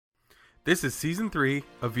This is Season 3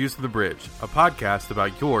 of Views from the Bridge, a podcast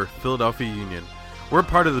about your Philadelphia Union. We're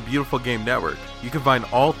part of the Beautiful Game Network. You can find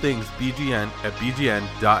all things BGN at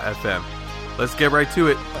bgn.fm. Let's get right to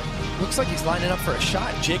it. Looks like he's lining up for a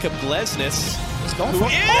shot. Jacob Glesnes. He's going for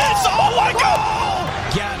it. Oh my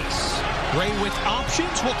God! Gaddis. Ray with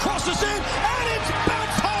options will cross this in, and it's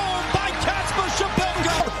bounced home by Kacper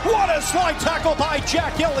Shabenga. What a slide tackle by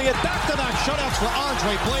Jack Elliott. Back-to-back shutouts for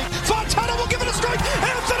Andre Blake. Fontana will give it a strike.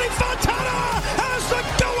 Anthony Fontana has the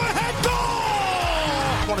go-ahead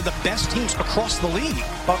goal. One of the best teams across the league.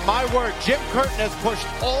 But my word, Jim Curtin has pushed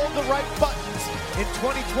all the right buttons in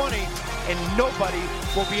 2020, and nobody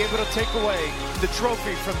will be able to take away the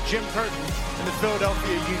trophy from Jim Curtin and the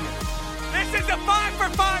Philadelphia Union. This is a 5 for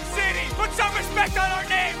 5 city. Put some respect on our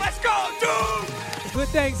name. Let's go, dude. Good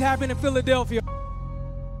things happen in Philadelphia.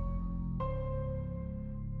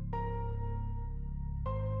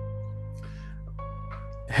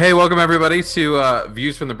 Hey, welcome everybody to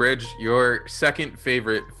Views from the Bridge, your second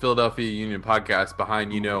favorite Philadelphia Union podcast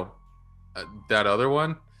behind, that other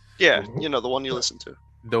one. Yeah, the one you listen to.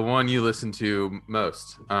 The one you listen to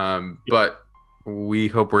most. But we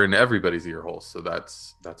hope we're in everybody's ear holes, so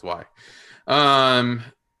that's why.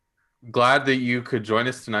 Glad that you could join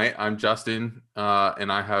us tonight. I'm Justin, and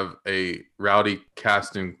I have a rowdy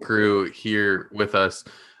cast and crew here with us.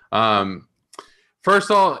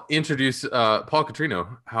 First, I'll introduce Paul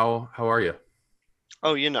Catrino. How are you?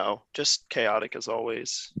 Oh, just chaotic as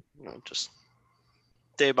always. Just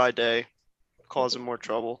day by day, causing more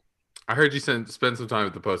trouble. I heard you spend some time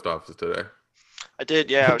at the post office today. I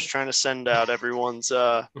did, yeah. I was trying to send out everyone's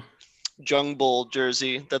Jung Bowl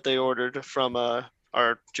jersey that they ordered from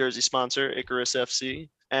our jersey sponsor, Icarus FC.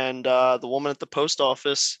 And the woman at the post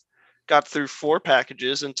office got through 4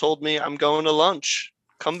 packages and told me I'm going to lunch.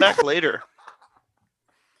 Come back later.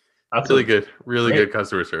 That's really good. Really good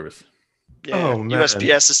customer service. Yeah,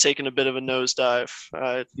 USPS is taking a bit of a nosedive.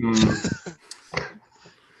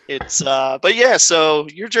 But yeah, so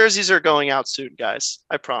your jerseys are going out soon, guys.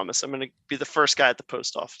 I promise. I'm going to be the first guy at the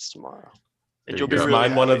post office tomorrow. And you'll be really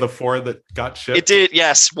mine happy. One of the 4 that got shipped? It did,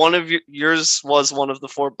 yes. One of yours was one of the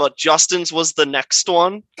 4, but Justin's was the next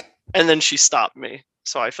one, and then she stopped me.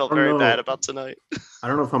 So I felt very bad about tonight. I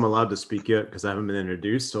don't know if I'm allowed to speak yet because I haven't been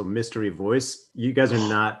introduced. So mystery voice, you guys are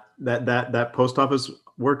not that post office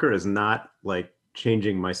worker is not like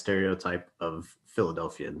changing my stereotype of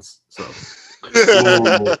Philadelphians. So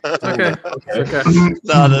okay.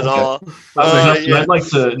 Not at all.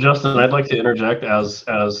 Justin, I'd like to interject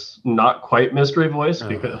as not quite mystery voice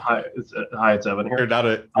because hi, it's Evan here. You're not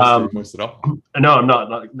a mystery voice at all. No, I'm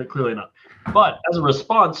not clearly not. But as a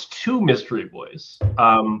response to mystery voice,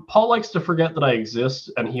 Paul likes to forget that I exist,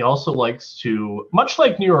 and he also likes to, much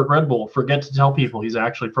like New York Red Bull, forget to tell people he's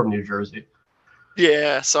actually from New Jersey.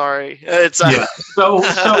 Yeah, sorry. It's So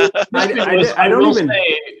I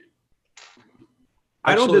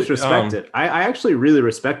don't disrespect it. I actually really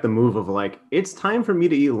respect the move of like, it's time for me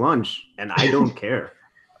to eat lunch, and I don't care.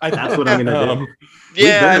 That's what I'm gonna do.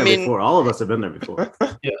 Yeah, I mean, before. All of us have been there before.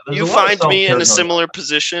 Yeah, you find me in a similar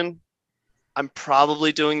position, I'm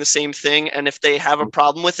probably doing the same thing. And if they have a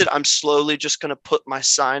problem with it, I'm slowly just going to put my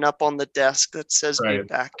sign up on the desk that says be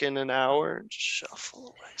back in an hour and just shuffle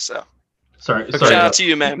away. So sorry. Shout out to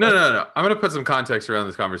you, man. No. I'm going to put some context around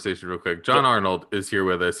this conversation real quick. John Arnold is here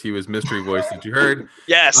with us. He was mystery voice that you heard.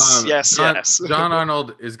 Yes. John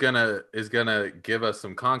Arnold is gonna give us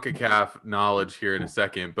some CONCACAF knowledge here in a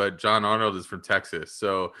second, but John Arnold is from Texas.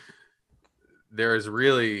 So there's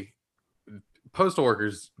really postal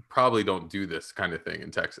workers probably don't do this kind of thing in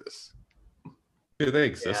Texas. Do they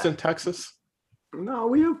exist in Texas? No,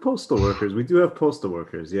 we have postal workers. We do have postal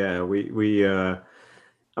workers. Yeah, we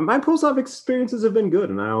my post office experiences have been good,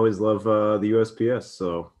 and I always love the USPS.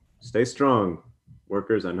 So stay strong,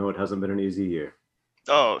 workers. I know it hasn't been an easy year.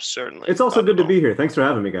 Oh, certainly. It's also good to be here. Thanks for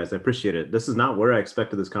having me, guys. I appreciate it. This is not where I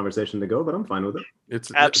expected this conversation to go, but I'm fine with it.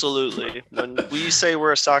 It's absolutely. When we say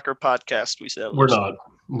we're a soccer podcast, we say we're not.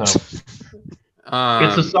 No.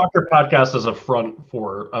 It's a soccer podcast as a front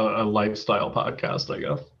for a lifestyle podcast, I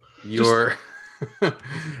guess.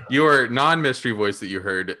 Your non-mystery voice that you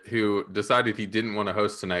heard, who decided he didn't want to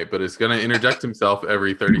host tonight, but is going to interject himself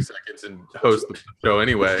every 30 seconds and host the show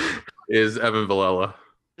anyway, is Evan Villela.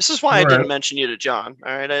 This is why I didn't mention you to John.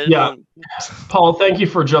 All right. Paul, thank you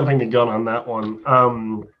for jumping the gun on that one.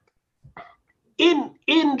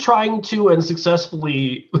 In trying to and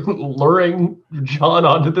successfully luring John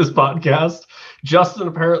onto this podcast, Justin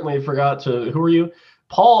apparently forgot to. Who are you?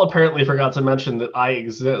 Paul apparently forgot to mention that I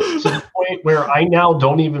exist to the point where I now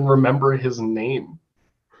don't even remember his name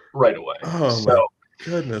right away.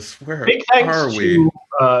 goodness, where Big thanks are we?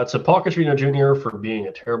 to Paul Catrino Jr. for being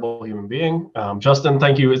a terrible human being. Justin,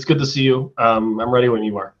 thank you. It's good to see you. I'm ready when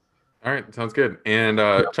you are. All right, sounds good. And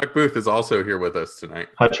Chuck Booth is also here with us tonight.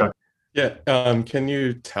 Hi, Chuck. Yeah, can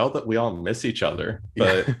you tell that we all miss each other?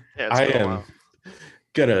 But Yeah, I am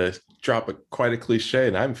gonna drop quite a cliche,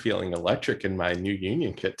 and I'm feeling electric in my new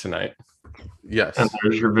Union kit tonight. Yes. And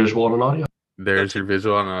there's your visual and an audio. There's your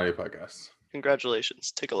visual and audio podcast.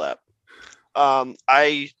 Congratulations. Take a lap.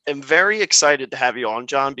 I am very excited to have you on,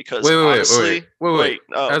 John, because wait.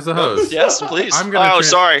 Oh, as a host, yes, please. I'm gonna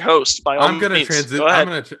host. By all I'm gonna means. transition. Go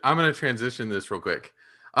ahead. I'm gonna transition this real quick.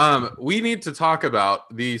 We need to talk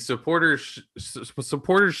about the supporters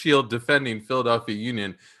shield defending Philadelphia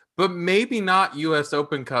Union, but maybe not U.S.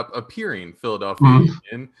 Open Cup appearing Philadelphia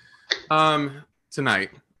Union tonight.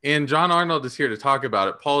 And John Arnold is here to talk about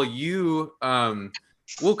it. Paul, you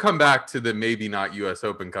we'll come back to the maybe not U.S.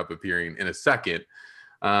 Open Cup appearing in a second.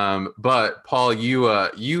 But Paul, you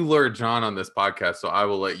lured John on this podcast, so I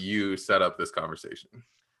will let you set up this conversation.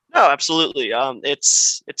 No, absolutely.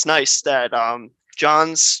 It's nice that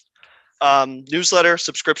John's newsletter,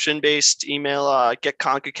 subscription-based email, Get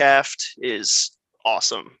CONCACAF, is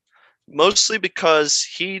awesome. Mostly because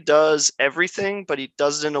he does everything, but he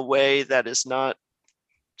does it in a way that is not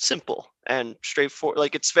simple and straightforward.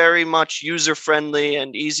 Like, it's very much user-friendly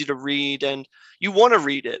and easy to read, and you want to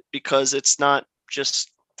read it because it's not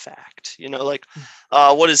just fact. You know, like,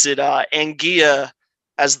 what is it? Anguilla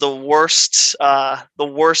as the worst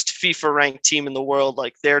FIFA ranked team in the world.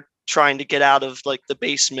 Like, they're trying to get out of like the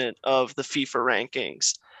basement of the FIFA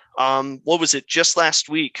rankings. What was it? Just last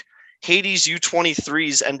week, Haiti's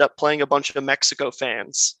U23s end up playing a bunch of Mexico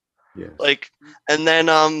fans. Yeah. Like, and then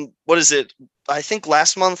what is it? I think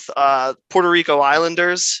last month, Puerto Rico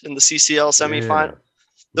Islanders in the CCL semifinal.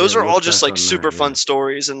 Those are all just like super fun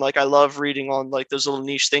stories, and like I love reading on like those little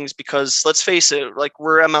niche things because let's face it, like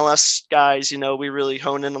we're MLS guys, you know, we really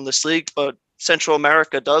hone in on this league, but Central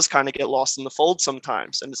America does kind of get lost in the fold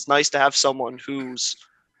sometimes, and it's nice to have someone who's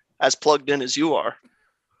as plugged in as you are.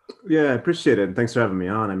 Yeah, I appreciate it, and thanks for having me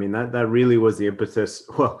on. I mean, that really was the impetus.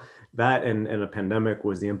 Well, that and a pandemic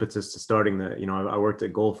was the impetus to starting the, you know, I worked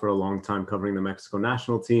at Goal for a long time covering the Mexico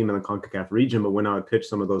national team and the CONCACAF region. But when I would pitch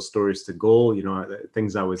some of those stories to Goal, you know,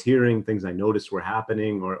 things I was hearing, things I noticed were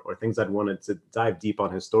happening, or things I'd wanted to dive deep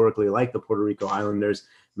on historically, like the Puerto Rico Islanders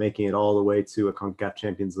making it all the way to a CONCACAF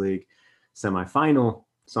Champions League semifinal,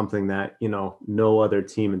 something that, you know, no other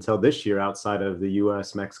team until this year outside of the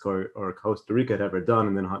US, Mexico, or Costa Rica had ever done.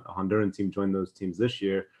 And then a Honduran team joined those teams this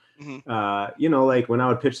year. You know, like when I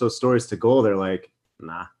would pitch those stories to Goal, they're like,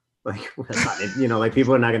 nah, like, you know, like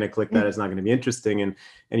people are not going to click that. It's not going to be interesting. And,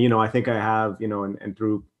 you know, I think I have, you know, and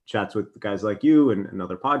through chats with guys like you and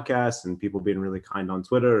other podcasts and people being really kind on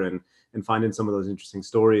Twitter and finding some of those interesting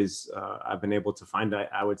stories, I've been able to find,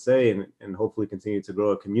 I would say, and hopefully continue to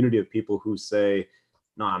grow a community of people who say,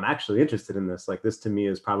 no, I'm actually interested in this. Like, this to me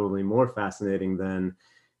is probably more fascinating than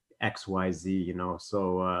XYZ, you know.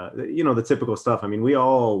 So, you know, the typical stuff. I mean, we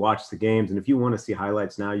all watch the games, and if you want to see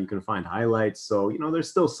highlights now, you can find highlights. So, you know,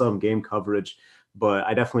 there's still some game coverage, but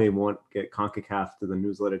I definitely want get CONCACAF to the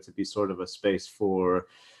newsletter to be sort of a space for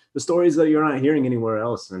the stories that you're not hearing anywhere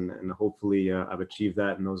else. And hopefully I've achieved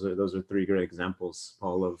that. And those are three great examples,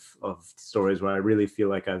 Paul, of stories where I really feel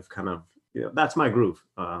like I've kind of, you know, that's my groove.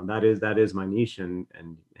 That is my niche. And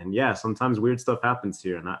yeah, sometimes weird stuff happens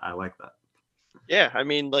here, and I like that. Yeah, I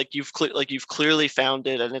mean, like you've clearly found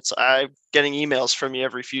it, and I'm getting emails from you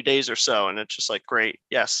every few days or so, and it's just like, great.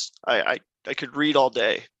 Yes, I could read all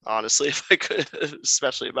day, honestly, if I could,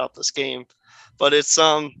 especially about this game. But it's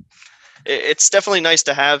definitely nice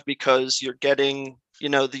to have because you're getting, you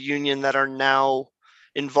know, the Union that are now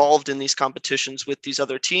involved in these competitions with these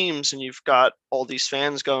other teams, and you've got all these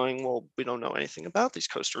fans going, well, we don't know anything about these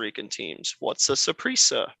Costa Rican teams. What's a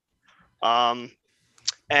Saprissa?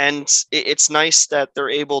 And it's nice that they're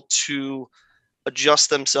able to adjust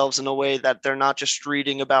themselves in a way that they're not just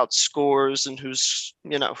reading about scores and who's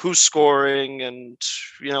scoring and,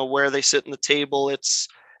 you know, where they sit in the table. It's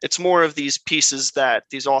more of these pieces that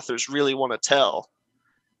these authors really want to tell.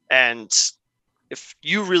 And if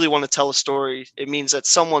you really want to tell a story, it means that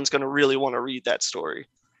someone's going to really want to read that story.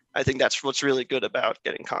 I think that's what's really good about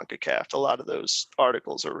getting CONCACAF. A lot of those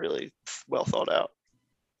articles are really well thought out.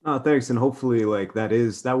 Oh, thanks. And hopefully, like, that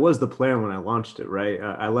was the plan when I launched it, right?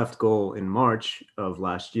 I left Goal in March of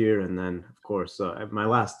last year. And then, of course, my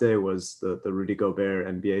last day was the Rudy Gobert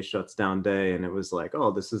NBA shuts down day. And it was like, oh,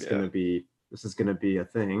 this is going to be a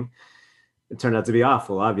thing. it turned out to be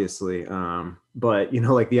awful, obviously. But,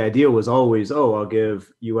 like the idea was always, I'll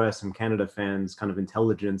give US and Canada fans kind of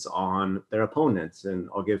intelligence on their opponents, and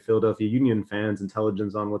I'll give Philadelphia Union fans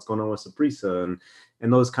intelligence on what's going on with Saprissa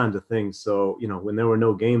and those kinds of things. So, when there were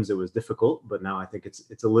no games, it was difficult, but now I think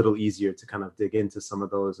it's a little easier to kind of dig into some of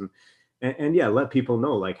those and yeah, let people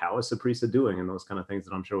know, like, how is Saprissa doing and those kind of things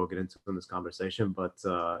that I'm sure we'll get into in this conversation. But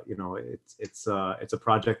it's a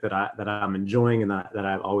project that I'm enjoying, and that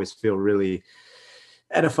I always feel really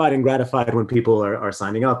edified and gratified when people are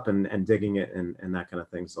signing up and digging it and that kind of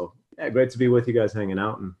thing. So yeah, great to be with you guys hanging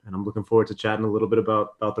out, and I'm looking forward to chatting a little bit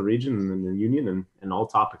about the region and the union and all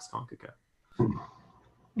topics CONCACAF.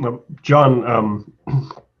 John,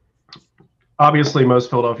 obviously, most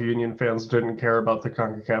Philadelphia Union fans didn't care about the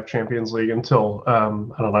CONCACAF Champions League until, I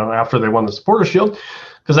don't know, after they won the Supporters Shield,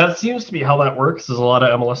 because that seems to be how that works, is a lot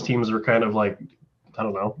of MLS teams are kind of like, I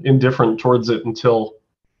don't know, indifferent towards it until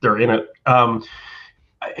they're in it.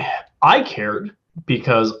 I cared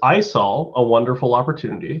because I saw a wonderful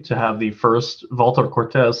opportunity to have the first Walter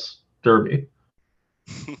Cortés derby,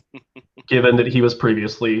 given that he was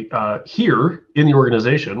previously here in the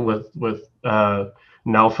organization with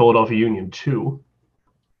now Philadelphia Union 2.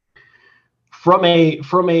 From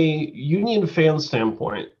a Union fan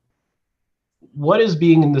standpoint, what is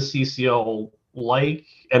being in the CCL like,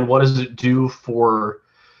 and what does it do for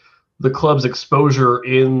the club's exposure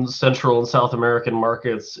in Central and South American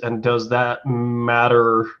markets, and does that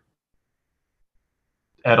matter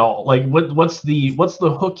at all? Like, what's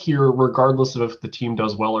the hook here, regardless of if the team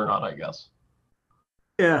does well or not, I guess?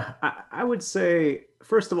 Yeah, I would say,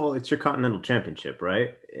 first of all, it's your Continental Championship,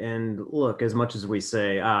 right? And look, as much as we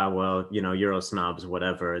say, Euro snobs,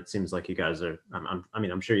 whatever, it seems like you guys are,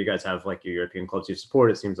 I'm sure you guys have like your European clubs you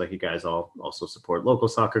support. It seems like you guys all also support local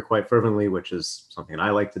soccer quite fervently, which is something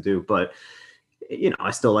I like to do. But,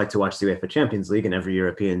 I still like to watch the UEFA Champions League, and every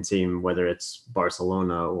European team, whether it's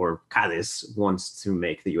Barcelona or Cádiz, wants to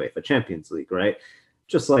make the UEFA Champions League, right?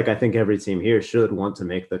 Just like I think every team here should want to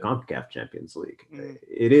make the CONCACAF Champions League.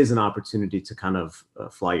 It is an opportunity to kind of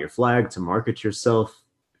fly your flag, to market yourself.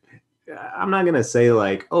 I'm not going to say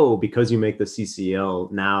like, because you make the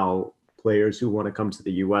CCL, now players who want to come to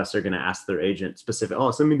the US are going to ask their agent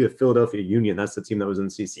send me to Philadelphia Union. That's the team that was in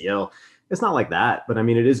CCL. It's not like that, but I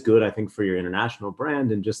mean, it is good, I think, for your international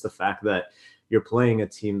brand, and just the fact that you're playing a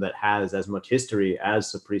team that has as much history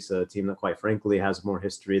as Saprissa, a team that quite frankly has more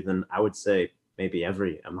history than I would say maybe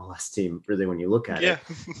every MLS team, really, when you look at it,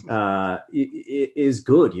 it is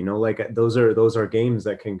good. Like those are games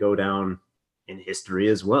that can go down in history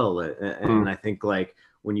as well. And I think like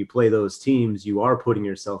when you play those teams, you are putting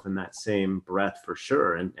yourself in that same breath for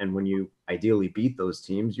sure. And when you ideally beat those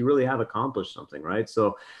teams, you really have accomplished something, right?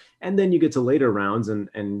 So, and then you get to later rounds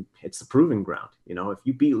and it's the proving ground. If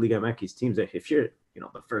you beat Liga MX teams, if you're,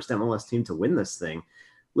 the first MLS team to win this thing,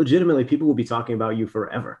 legitimately people will be talking about you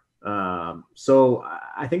forever. So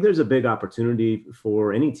I think there's a big opportunity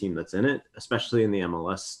for any team that's in it, especially in the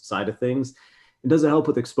MLS side of things. And does it help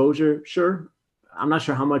with exposure? Sure. I'm not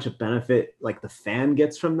sure how much a benefit like the fan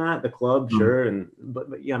gets from that, the club, sure.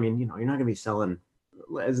 But yeah, I mean, you're not going to be selling,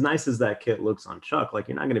 as nice as that kit looks on Chuck, like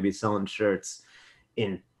you're not going to be selling shirts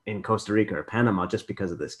in Costa Rica or Panama just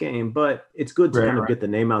because of this game, but it's good to get the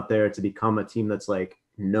name out there, to become a team that's like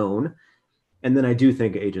known. And then I do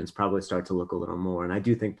think agents probably start to look a little more. And I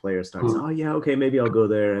do think players start saying, maybe I'll go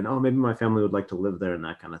there. And, maybe my family would like to live there and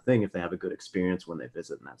that kind of thing if they have a good experience when they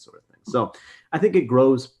visit and that sort of thing. So I think it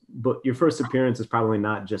grows, but your first appearance is probably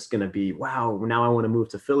not just going to be, wow, now I want to move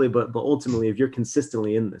to Philly. But ultimately, if you're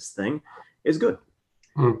consistently in this thing, it's good.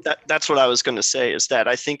 That's what I was going to say, is that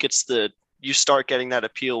I think it's you start getting that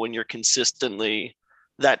appeal when you're consistently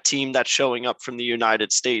that team that's showing up from the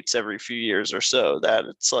United States every few years or so, that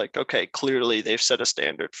it's like, okay, clearly they've set a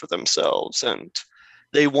standard for themselves and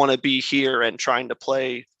they want to be here and trying to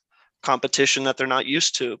play competition that they're not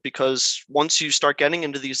used to. Because once you start getting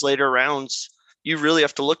into these later rounds, you really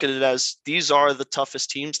have to look at it as these are the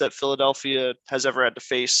toughest teams that Philadelphia has ever had to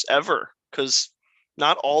face ever, because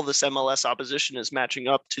not all this MLS opposition is matching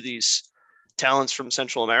up to these talents from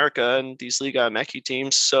Central America and these Liga MX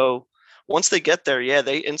teams. So once they get there,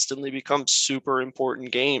 they instantly become super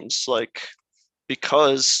important games. Like,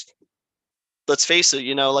 because let's face it,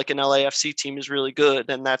 like an LAFC team is really good,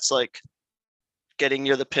 and that's like getting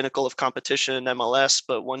near the pinnacle of competition in MLS.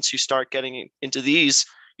 But once you start getting into these,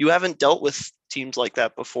 you haven't dealt with teams like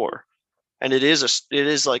that before, and it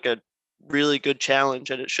is like a really good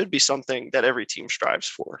challenge, and it should be something that every team strives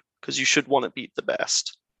for, because you should want to beat the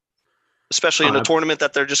best. especially in a tournament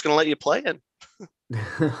that they're just going to let you play in.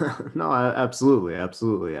 No,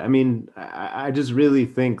 absolutely. I mean, I just really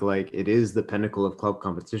think like it is the pinnacle of club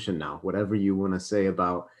competition now. Whatever you want to say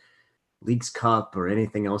about Leagues Cup or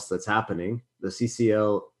anything else that's happening, the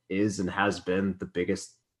CCL is and has been the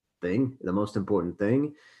biggest thing, the most important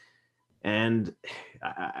thing. And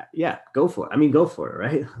yeah, go for it. I mean, go for it,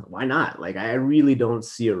 right? Why not? Like, I really don't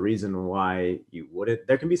see a reason why you wouldn't.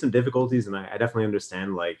 There can be some difficulties, and I definitely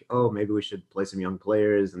understand, like, oh, maybe we should play some young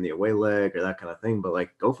players in the away leg or that kind of thing. But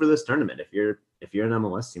like, go for this tournament. If you're an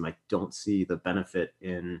MLS team, I don't see the benefit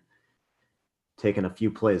in taking a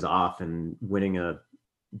few plays off and winning a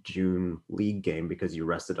June league game because you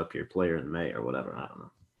rested up your player in May or whatever. I don't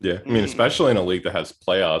know. Yeah, I mean, especially in a league that has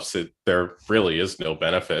playoffs, there really is no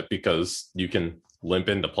benefit because you can limp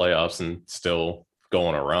into playoffs and still go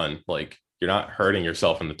on a run. Like, you're not hurting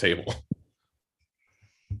yourself in the table.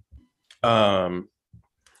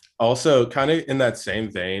 Also, kind of in that same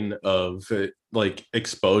vein of like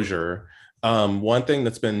exposure, one thing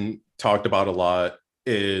that's been talked about a lot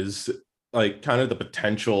is like kind of the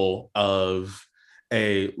potential of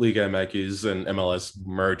a Liga MX and MLS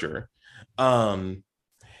merger.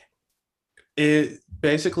 It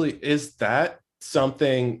basically, is that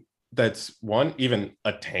something that's one even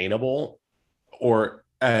attainable,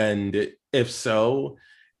 and if so,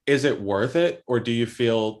 is it worth it, or do you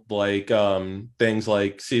feel like things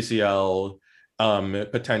like CCL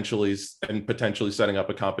potentially setting up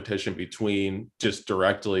a competition between just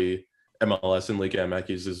directly MLS and Liga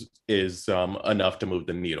MX is enough to move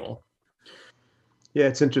the needle? Yeah,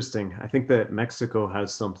 it's interesting. I think that Mexico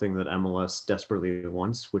has something that MLS desperately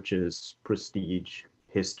wants, which is prestige,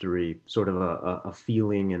 history, sort of a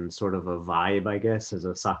feeling and sort of a vibe, I guess, as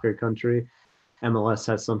a soccer country. MLS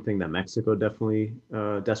has something that Mexico definitely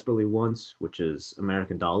desperately wants, which is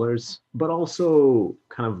American dollars, but also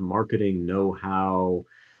kind of marketing know-how,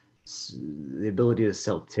 the ability to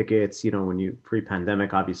sell tickets. You know, when you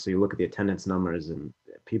pre-pandemic, obviously, you look at the attendance numbers and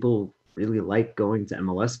people really like going to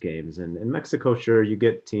MLS games. And in Mexico, sure, you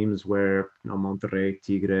get teams where, you know, Monterrey,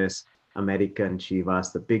 Tigres, America, and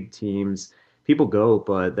Chivas, the big teams, people go,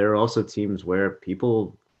 but there are also teams where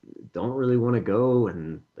people don't really want to go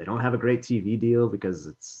and they don't have a great TV deal because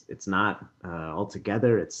it's not all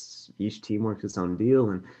together. It's each team works its own deal.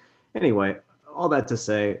 And anyway, all that to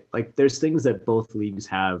say, like, there's things that both leagues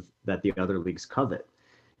have that the other leagues covet.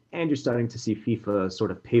 And you're starting to see FIFA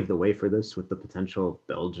sort of pave the way for this with the potential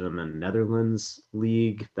Belgium and Netherlands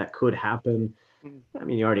league that could happen. I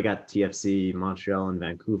mean, you already got TFC, Montreal, and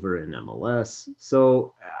Vancouver in MLS.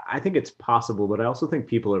 So I think it's possible, but I also think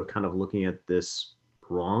people are kind of looking at this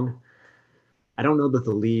wrong. I don't know that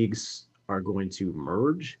the leagues are going to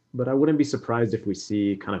merge, but I wouldn't be surprised if we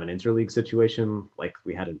see kind of an interleague situation like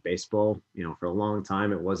we had in baseball. You know, for a long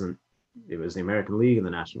time, it was the American League and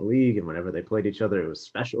the National League, and whenever they played each other, it was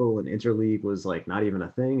special, and interleague was like not even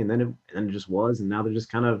a thing. And then it just was, and now they're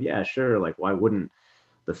just kind of, yeah, sure, like, why wouldn't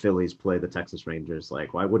the Phillies play the Texas Rangers?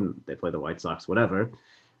 Like, why wouldn't they play the White Sox? Whatever.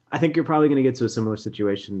 I think you're probably going to get to a similar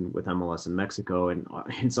situation with MLS in Mexico, and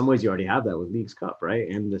in some ways you already have that with Leagues Cup, right?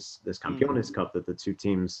 And this Campeones Cup that the two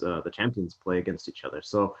teams, the champions, play against each other.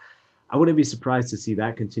 So I wouldn't be surprised to see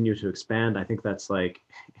that continue to expand. I think that's like,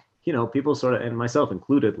 you know, people sort of, and myself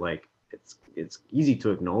included, like, it's easy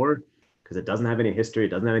to ignore because it doesn't have any history, it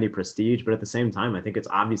doesn't have any prestige, but at the same time, I think it's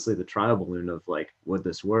obviously the trial balloon of like, would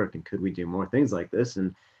this work and could we do more things like this?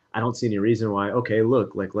 And I don't see any reason why, okay,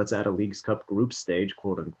 look, like, let's add a Leagues Cup group stage,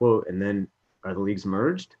 quote unquote, and then are the leagues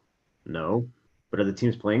merged? No. But are the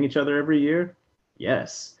teams playing each other every year?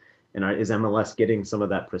 Yes. And is MLS getting some of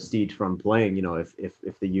that prestige from playing, you know,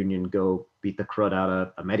 if the Union go beat the crud out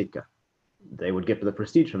of America? They would get the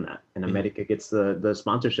prestige from that, and America gets the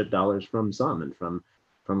sponsorship dollars from some, and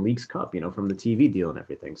from Leagues Cup, you know, from the TV deal and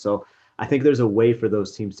everything. So I think there's a way for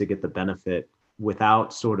those teams to get the benefit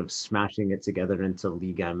without sort of smashing it together into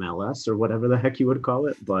Liga MLS or whatever the heck you would call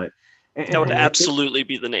it. But that would absolutely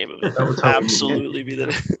be the name of it. That would absolutely be the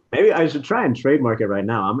name. Maybe I should try and trademark it right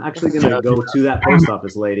now. I'm actually going to go to that post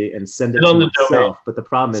office lady and send it to myself. But the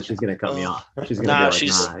problem is she's going to cut me off. She's going to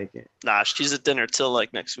be like, she's at dinner till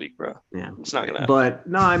like next week, bro. Yeah, it's not going to happen. But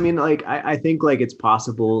no, I mean, like, I think like it's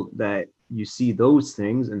possible that you see those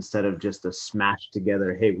things instead of just a smash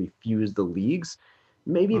together, hey, we fuse the leagues.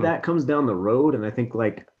 Maybe that comes down the road. And I think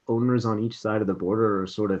like owners on each side of the border are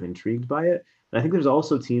sort of intrigued by it. But I think there's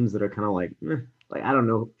also teams that are kind of like, I don't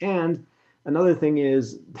know. And another thing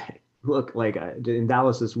is, look, like in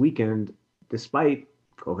Dallas this weekend, despite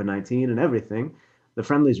COVID-19 and everything, the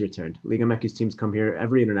friendlies returned. Liga MX teams come here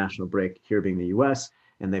every international break, here being the US,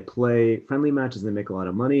 and they play friendly matches. They make a lot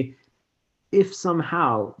of money. if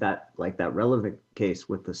somehow that relevant case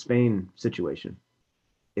with the Spain situation,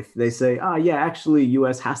 if they say, actually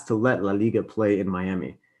US has to let La Liga play in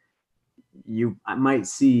Miami, I might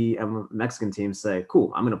see a Mexican team say,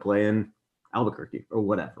 cool, I'm going to play in Albuquerque or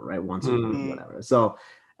whatever, right? Once a week, whatever. So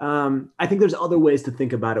I think there's other ways to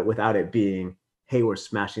think about it without it being, hey, we're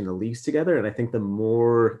smashing the leagues together. And I think the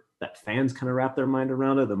more that fans kind of wrap their mind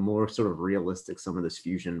around it, the more sort of realistic some of this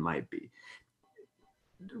fusion might be.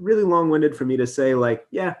 Really long-winded for me to say, like,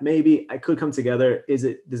 yeah, maybe I could come together. Does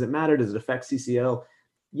it matter? Does it affect CCL?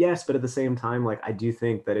 Yes, but at the same time, like, I do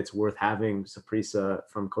think that it's worth having Saprissa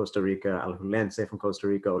from Costa Rica, Alajuelense from Costa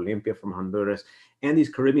Rica, Olimpia from Honduras, and these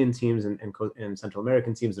Caribbean teams and Central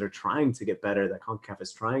American teams that are trying to get better, that CONCACAF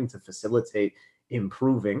is trying to facilitate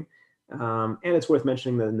improving. And it's worth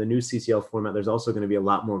mentioning that in the new CCL format, there's also going to be a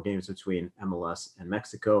lot more games between MLS and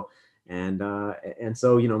Mexico. And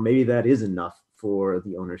so, maybe that is enough for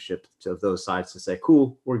the ownership of those sides to say,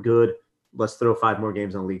 cool, we're good. Let's throw 5 more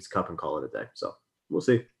games on Leagues Cup and call it a day. So we'll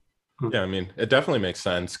see. Yeah, I mean, it definitely makes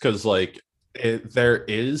sense because, like, there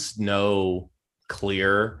is no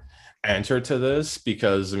clear answer to this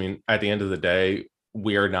because, I mean, at the end of the day,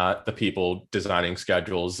 we are not the people designing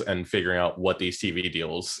schedules and figuring out what these TV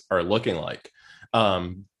deals are looking like.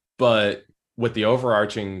 But with the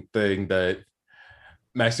overarching thing that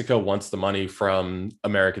Mexico wants the money from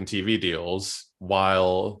American TV deals,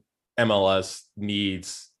 while MLS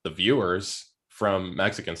needs the viewers from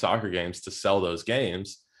Mexican soccer games to sell those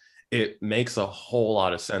games, it makes a whole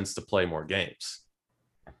lot of sense to play more games.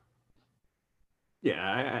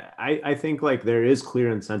 Yeah, I think like there is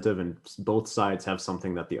clear incentive and both sides have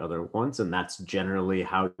something that the other wants. And that's generally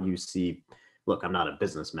how you see, look, I'm not a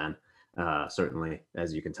businessman, certainly,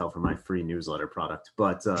 as you can tell from my free newsletter product.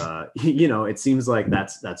 But, it seems like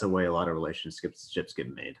that's a way a lot of relationships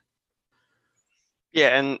get made.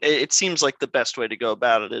 Yeah, and it seems like the best way to go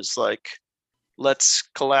about it is like, let's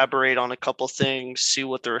collaborate on a couple things, see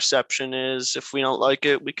what the reception is. If we don't like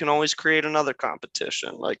it, we can always create another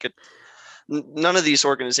competition. None of these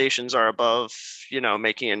organizations are above,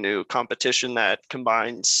 making a new competition that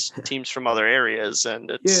combines teams from other areas.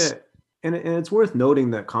 And it's and it's worth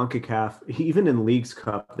noting that CONCACAF, even in Leagues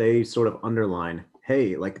Cup, they sort of underline,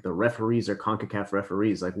 hey, like the referees are CONCACAF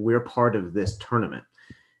referees, like we're part of this tournament.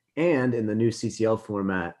 And in the new CCL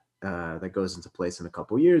format that goes into place in a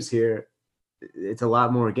couple years here, it's a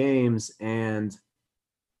lot more games, and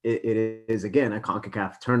it is, again, a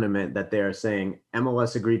CONCACAF tournament that they're saying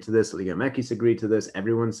MLS agreed to this, Liga MX agreed to this,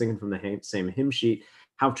 everyone's singing from the same hymn sheet.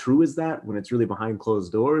 How true is that when it's really behind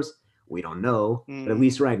closed doors? We don't know. But at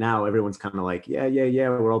least right now, everyone's kind of like, yeah,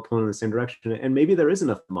 we're all pulling in the same direction. And maybe there is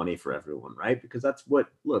enough money for everyone, right? Because that's what,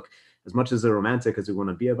 look, as much as a romantic as we want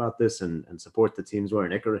to be about this and support the teams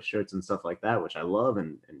wearing Icarus shirts and stuff like that, which I love,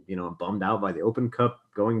 and I'm bummed out by the Open Cup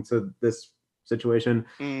going to this situation.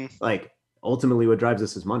 Like, ultimately what drives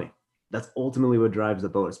this is money. That's ultimately what drives the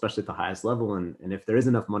boat, especially at the highest level. And if there is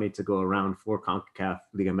enough money to go around for CONCACAF,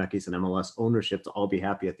 Liga MX, and MLS ownership to all be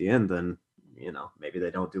happy at the end, then, maybe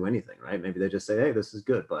they don't do anything, right? Maybe they just say, hey, this is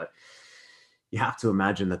good. But you have to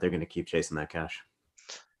imagine that they're going to keep chasing that cash.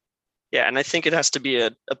 Yeah, and I think it has to be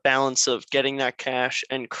a balance of getting that cash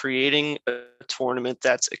and creating a tournament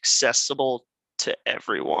that's accessible to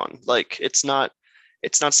everyone. Like, it's not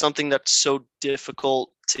something that's so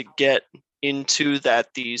difficult to get into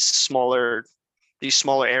that these smaller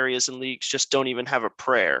areas and leagues just don't even have a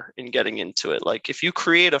prayer in getting into it. Like, if you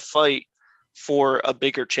create a fight for a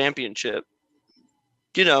bigger championship,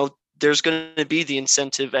 there's going to be the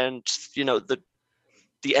incentive and,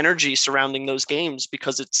 the energy surrounding those games,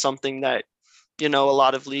 because it's something that, a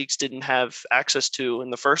lot of leagues didn't have access to in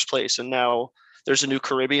the first place. And now there's a new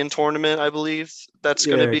Caribbean tournament, I believe, that's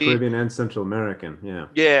going to be Caribbean and Central American. Yeah.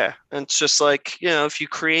 Yeah. And it's just like, if you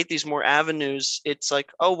create these more avenues, it's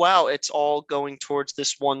like, oh, wow, it's all going towards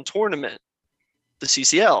this one tournament, the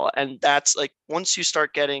CCL. And that's like, once you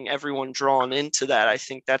start getting everyone drawn into that, I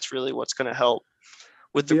think that's really what's going to help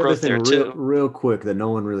with the growth there too. Real quick, that no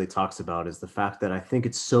one really talks about is the fact that I think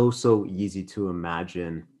it's so easy to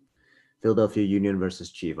imagine Philadelphia Union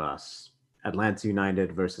versus Chivas, Atlanta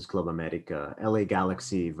United versus Club America, LA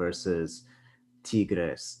Galaxy versus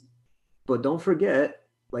Tigres. But don't forget,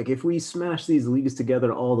 like, if we smash these leagues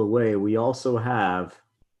together all the way, we also have,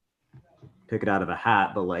 pick it out of a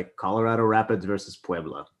hat, but like Colorado Rapids versus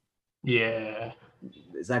Puebla. Yeah.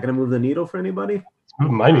 Is that going to move the needle for anybody? It's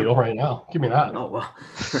moving my needle right now. Give me that. Oh, well.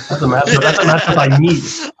 That's a matchup I need.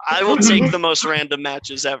 I will take the most random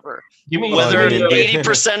matches ever. Give me whether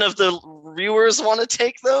 80% of the viewers want to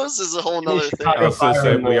take those is a whole nother thing. I was going to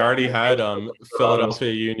say, we already had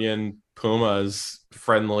Philadelphia Union Pumas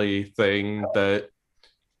friendly thing that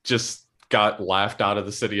just got laughed out of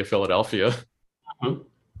the city of Philadelphia.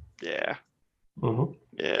 Yeah. Mm-hmm.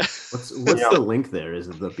 Yeah. What's the link there? Is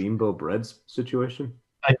it the Bimbo Breads situation?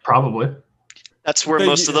 Probably. That's where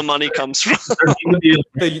most of the money comes from.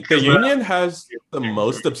 The Union has the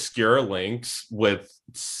most obscure links with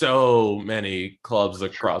so many clubs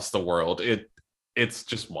across the world. It's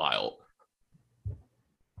just wild.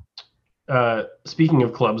 Speaking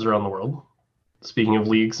of clubs around the world, speaking of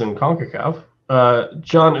leagues in CONCACAF,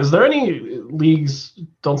 John, is there any leagues?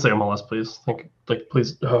 Don't say MLS, please.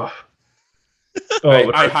 Please. Oh.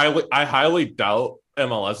 I highly doubt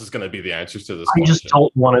MLS is going to be the answer to this question. Just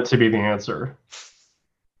don't want it to be the answer.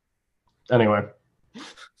 Anyway.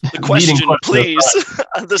 The question, please.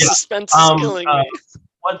 The suspense is killing me.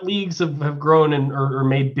 What leagues have grown or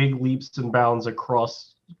made big leaps and bounds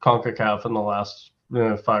across CONCACAF in the last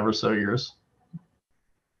 5 or so years?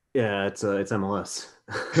 Yeah, it's MLS.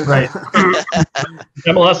 Right.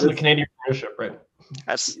 MLS and the Canadian Premiership, right?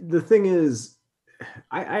 The thing is,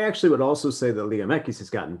 I actually would also say that Liga MX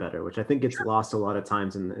has gotten better, which I think gets lost a lot of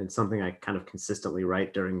times, and it's something I kind of consistently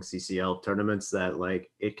write during CCL tournaments, that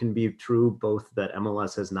like it can be true both that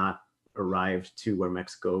MLS has not arrived to where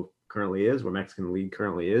Mexico currently is, where Mexican League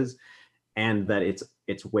currently is, and that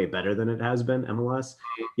it's way better than it has been, MLS,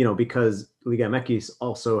 because Liga MX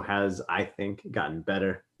also has, I think, gotten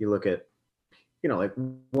better. You look at, like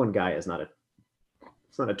one guy is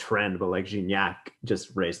it's not a trend, but like Gignac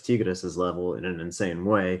just raised Tigres' level in an insane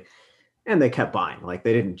way. And they kept buying. Like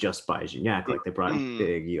they didn't just buy Gignac. Like they brought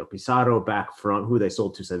Guido Pizarro back from who they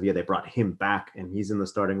sold to Sevilla. They brought him back and he's in the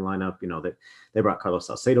starting lineup. They brought Carlos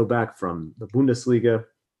Salcedo back from the Bundesliga.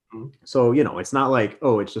 So, it's not like,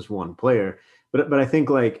 it's just one player. But I think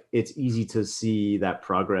like it's easy to see that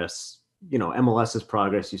progress. MLS's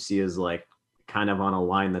progress you see is like kind of on a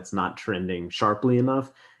line that's not trending sharply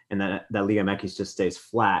enough. And that Liga MX just stays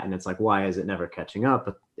flat. And it's like, why is it never catching up?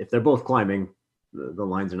 But if they're both climbing, the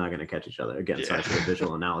lines are not going to catch each other. Again, sorry for the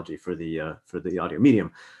visual analogy for the audio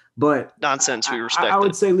medium. But nonsense, we respect I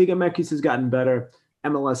would say Liga MX has gotten better.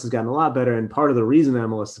 MLS has gotten a lot better. And part of the reason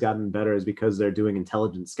MLS has gotten better is because they're doing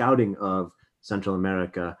intelligent scouting of Central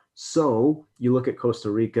America. So you look at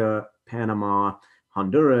Costa Rica, Panama,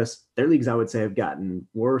 Honduras, their leagues, I would say, have gotten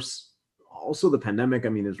worse. Also, the pandemic,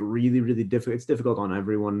 is really, really difficult. It's difficult on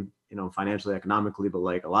everyone, financially, economically, but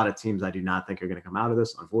like a lot of teams I do not think are going to come out of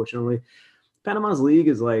this, unfortunately. Panama's league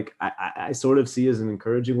is like, I sort of see as an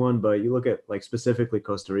encouraging one, but you look at like specifically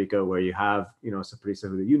Costa Rica, where you have, Saprissa,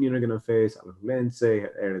 who the Union are going to face, Alajuelense,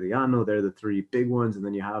 Herediano, they're the three big ones. And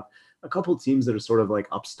then you have a couple teams that are sort of like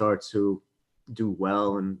upstarts who do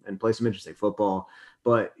well and play some interesting football.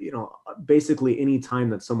 But, basically any time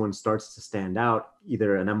that someone starts to stand out,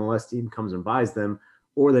 either an MLS team comes and buys them,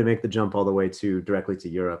 or they make the jump all the way directly to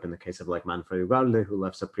Europe. In the case of like Manfred Ugalde, who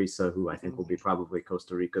left Saprissa, who I think will be probably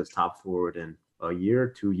Costa Rica's top forward in a year,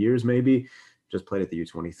 2 years maybe, just played at the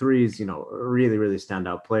U23s, really, really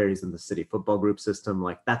standout player. He's in the City Football Group system.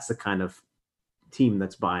 Like that's the kind of team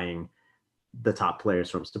that's buying the top players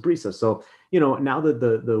from Saprissa. So, now that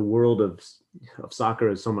the world of soccer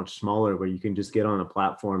is so much smaller, where you can just get on a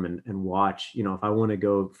platform and watch, if I want to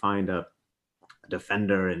go find a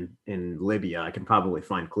defender in Libya, I can probably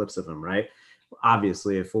find clips of him, right?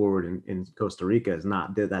 Obviously, a forward in Costa Rica is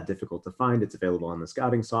not that difficult to find. It's available on the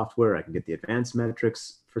scouting software. I can get the advanced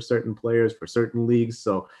metrics for certain players, for certain leagues.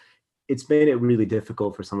 So it's made it really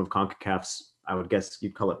difficult for some of CONCACAF's, I would guess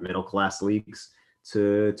you'd call it middle-class leagues,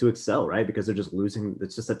 to excel, right? Because they're just losing.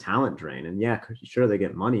 It's just a talent drain. And yeah, sure, they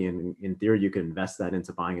get money, and in theory you can invest that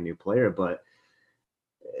into buying a new player, but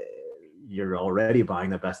you're already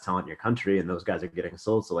buying the best talent in your country, and those guys are getting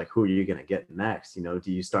sold. So like, who are you going to get next? Do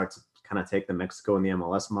you start to kind of take the Mexico and the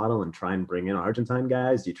MLS model and try and bring in Argentine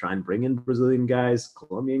guys? Do you try and bring in Brazilian guys,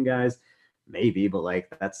 Colombian guys? Maybe, but like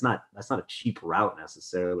that's not a cheap route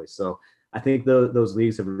necessarily. So I think those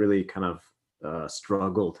leagues have really kind of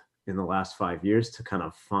struggled in the last 5 years to kind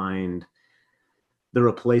of find the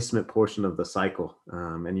replacement portion of the cycle.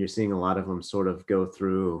 And you're seeing a lot of them sort of go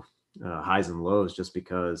through highs and lows just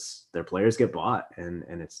because their players get bought and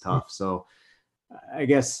it's tough. So I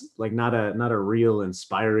guess like not a real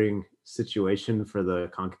inspiring situation for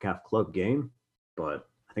the CONCACAF club game, but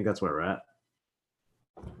I think that's where we're at.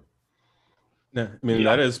 Yeah,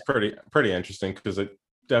 that is pretty interesting, because it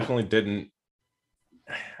definitely didn't.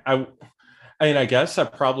 I guess I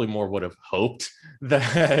probably more would have hoped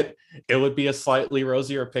that it would be a slightly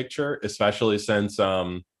rosier picture, especially since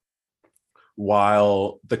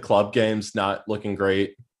while the club game's not looking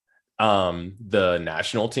great, the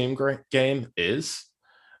national team game is.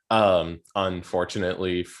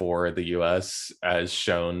 Unfortunately for the US, as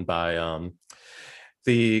shown by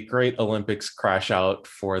the great Olympics crash out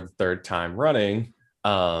for the third time running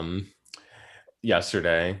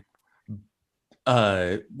yesterday,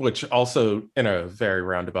 which also in a very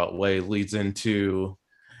roundabout way leads into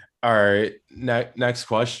our next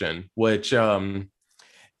question, which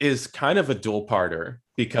is kind of a dual parter,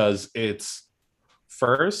 because it's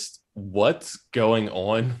first, what's going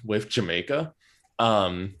on with Jamaica?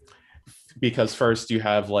 Because first you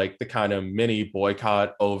have like the kind of mini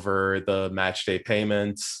boycott over the match day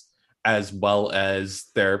payments, as well as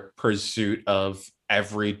their pursuit of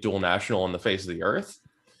every dual national on the face of the earth,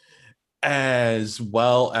 as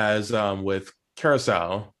well as with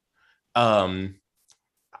Curacao.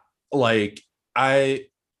 Like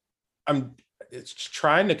I'm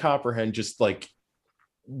trying to comprehend just like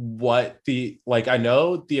what I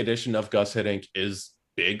know the addition of Gus Hiddink is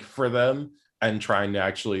big for them and trying to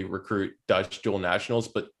actually recruit Dutch dual nationals,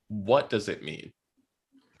 but what does it mean?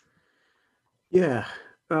 Yeah.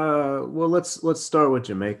 Well, let's start with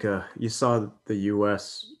Jamaica. You saw the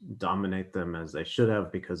U.S. dominate them as they should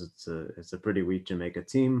have, because it's a pretty weak Jamaica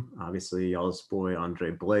team. Obviously, y'all's boy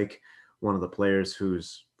Andre Blake, one of the players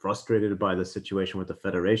who's frustrated by the situation with the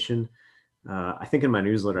federation. I think in my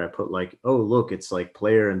newsletter I put like, oh look, it's like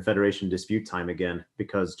player and federation dispute time again,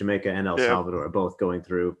 because Jamaica and El Salvador are both going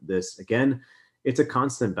through this again. It's a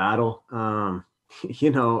constant battle. Like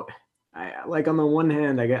on the one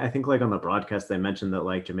hand, I think like on the broadcast they mentioned that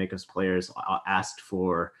like Jamaica's players asked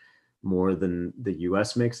for more than the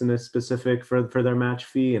U.S. makes in a specific for their match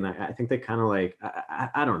fee, and I think they kind of like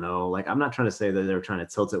I don't know. Like I'm not trying to say that they're trying to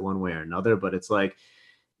tilt it one way or another, but it's like,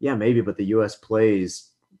 yeah, maybe, but the U.S. plays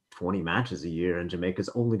 20 matches a year, and Jamaica's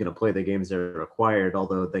only going to play the games they're required,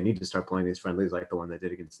 although they need to start playing these friendlies like the one they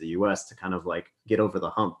did against the US to kind of like get over the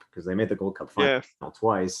hump, because they made the Gold Cup final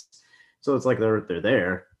twice. So it's like they're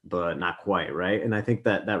there, but not quite, right? And I think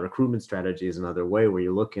that recruitment strategy is another way where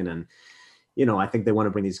you're looking, and I think they want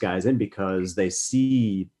to bring these guys in because they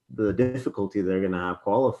see the difficulty they're going to have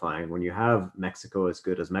qualifying. When you have Mexico as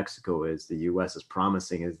good as Mexico is, the US as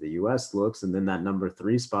promising as the US looks, and then that number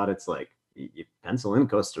 3 spot, it's like you pencil in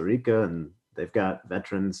Costa Rica, and they've got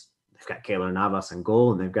veterans. They've got Keylor Navas in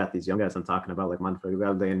goal, and they've got these young guys I'm talking about like Manfred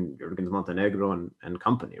Valde and Jurgens Montenegro and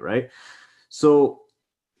company, right? So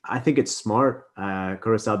I think it's smart.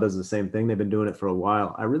 Curacao does the same thing. They've been doing it for a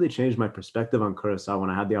while. I really changed my perspective on Curacao when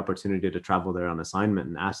I had the opportunity to travel there on assignment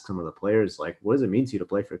and ask some of the players, like, what does it mean to you to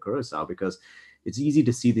play for Curacao? Because it's easy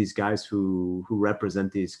to see these guys who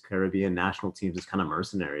represent these Caribbean national teams as kind of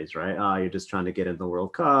mercenaries, right? You're just trying to get into the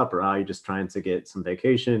World Cup, or you're just trying to get some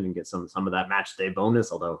vacation and get some of that match day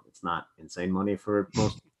bonus, although it's not insane money for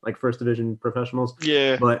most like first division professionals.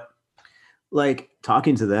 Yeah. But like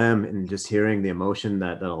talking to them and just hearing the emotion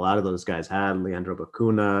that a lot of those guys had, Leandro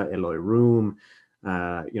Bacuna, Eloy Room,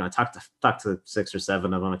 I talked to 6 or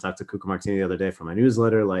 7 of them. I talked to Cuca Martini the other day for my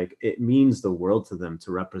newsletter. Like, it means the world to them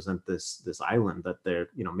to represent this island that they're,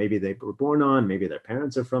 maybe they were born on, maybe their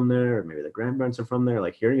parents are from there, or maybe their grandparents are from there,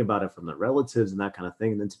 like hearing about it from their relatives and that kind of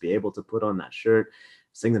thing. And then to be able to put on that shirt,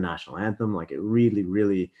 sing the national anthem, like it really,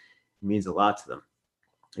 really means a lot to them.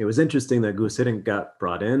 It was interesting that Gus Hiddink got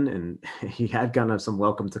brought in, and he had kind of some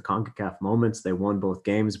welcome to CONCACAF moments. They won both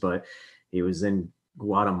games, but he was in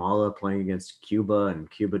Guatemala playing against Cuba, and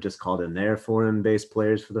Cuba just called in their foreign-based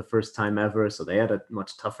players for the first time ever. So they had a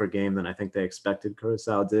much tougher game than I think they expected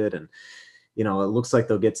Curacao did. And, it looks like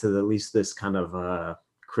they'll get to at least this kind of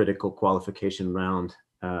critical qualification round.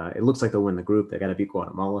 It looks like they'll win the group. They got to beat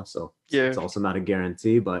Guatemala. So it's also not a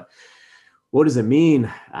guarantee, but what does it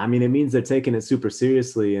mean? I mean, it means they're taking it super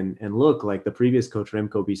seriously. And look, like the previous coach,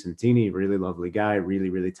 Remco Vicentini, really lovely guy, really,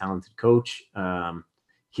 really talented coach.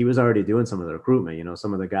 He was already doing some of the recruitment.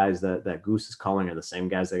 Some of the guys that Goose is calling are the same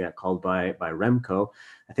guys that got called by Remco.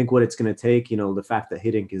 I think what it's going to take, the fact that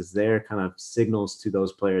Hiddink is there kind of signals to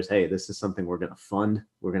those players, hey, this is something we're going to fund.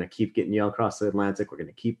 We're going to keep getting you across the Atlantic. We're going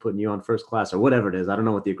to keep putting you on first class or whatever it is. I don't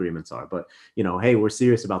know what the agreements are, but, hey, we're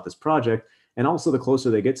serious about this project. And also, the closer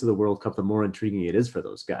they get to the World Cup, the more intriguing it is for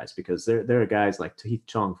those guys, because there are guys like Tahith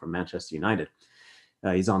Chong from Manchester United.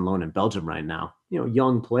 He's on loan in Belgium right now.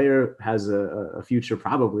 Young player, has a future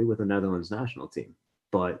probably with the Netherlands national team.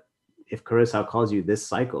 But if Curacao calls you this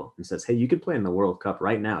cycle and says, hey, you could play in the World Cup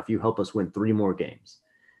right now if you help us win 3 more games,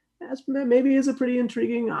 that maybe is a pretty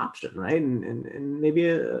intriguing option, right? And maybe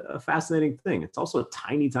a fascinating thing. It's also a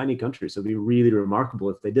tiny, tiny country, so it'd be really remarkable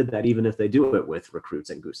if they did that, even if they do it with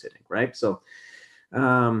recruits and Goose Hiddink, right? So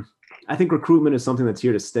I think recruitment is something that's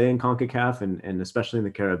here to stay in CONCACAF, and especially in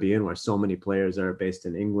the Caribbean, where so many players are based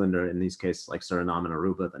in England, or in these cases like Suriname and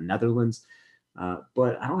Aruba, the Netherlands.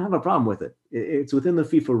 But I don't have a problem with it. It's within the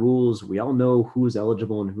FIFA rules. We all know who's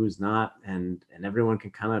eligible and who's not, and everyone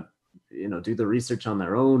can kind of, do the research on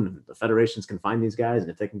their own. The federations can find these guys,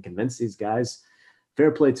 and if they can convince these guys,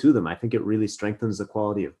 fair play to them. I think it really strengthens the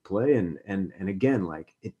quality of play. And again,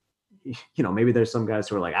 like it, maybe there's some guys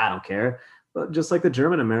who are like, I don't care. But just like the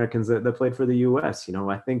German Americans that played for the U.S.,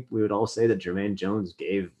 I think we would all say that Jermaine Jones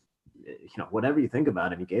gave, whatever you think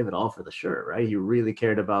about him, he gave it all for the shirt, right? He really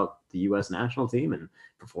cared about the U.S. national team and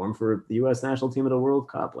performed for the U.S. national team at a World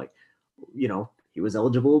Cup. Like, he was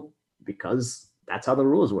eligible because that's how the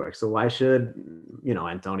rules work. So why should,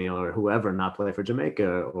 Antonio or whoever not play for Jamaica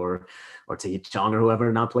or Tahiti Chong or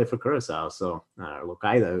whoever not play for Curacao? So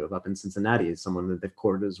Locaida up in Cincinnati is someone that they've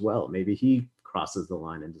courted as well. Maybe he crosses the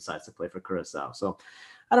line and decides to play for Curacao. So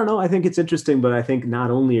I don't know. I think it's interesting, but I think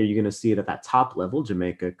not only are you going to see it at that top level,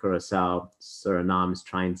 Jamaica, Curacao, Suriname is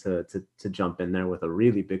trying to jump in there with a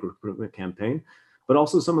really big recruitment campaign, but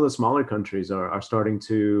also some of the smaller countries are starting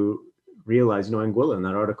to realize, Anguilla, in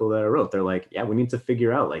that article that I wrote, they're like, yeah, we need to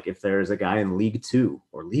figure out, like, if there's a guy in League 2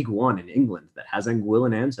 or League 1 in England that has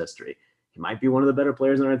Anguillan ancestry, he might be one of the better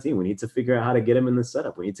players on our team. We need to figure out how to get him in the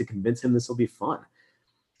setup. We need to convince him this will be fun.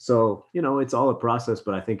 So, it's all a process,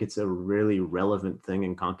 but I think it's a really relevant thing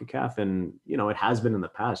in CONCACAF. And, it has been in the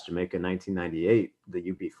past. Jamaica 1998,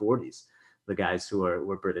 the UB40s, the guys who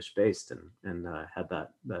were British based and had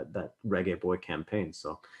that Reggae Boy campaign.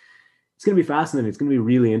 So it's going to be fascinating. It's going to be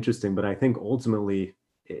really interesting. But I think ultimately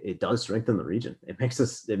it does strengthen the region. It makes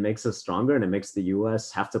us stronger, and it makes the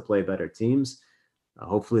U.S. have to play better teams.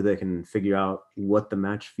 Hopefully they can figure out what the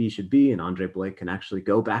match fee should be, and Andre Blake can actually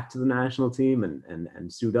go back to the national team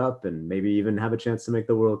and suit up and maybe even have a chance to make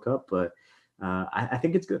the World Cup. But I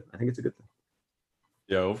think it's good. I think it's a good thing.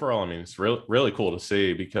 Yeah, overall, I mean, it's really, really cool to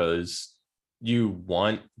see, because you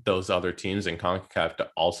want those other teams in CONCACAF to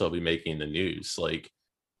also be making the news. Like,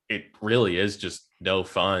 it really is just no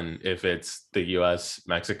fun if it's the US,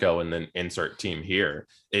 Mexico, and then insert team here.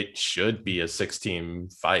 It should be a 6-team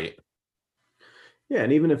fight. Yeah,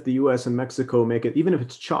 and even if the U.S. and Mexico make it, even if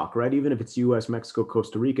it's chalk, right? Even if it's U.S., Mexico,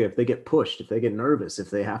 Costa Rica, if they get pushed, if they get nervous, if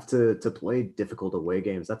they have to play difficult away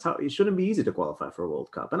games, that's how it shouldn't be easy to qualify for a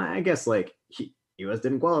World Cup. And I guess, like, U.S.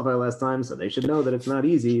 didn't qualify last time, so they should know that it's not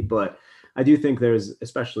easy. But I do think there's,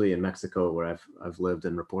 especially in Mexico, where I've lived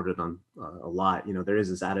and reported on a lot, there is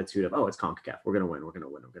this attitude of, oh, it's CONCACAF, we're going to win, we're going to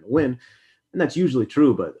win, we're going to win. And that's usually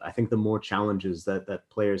true, but I think the more challenges that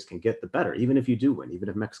players can get, the better. Even if you do win, even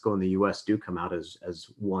if Mexico and the U.S. do come out as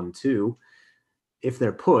 1-2, if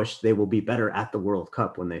they're pushed, they will be better at the World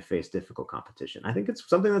Cup when they face difficult competition. I think it's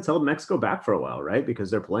something that's held Mexico back for a while, right?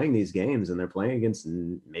 Because they're playing these games and they're playing against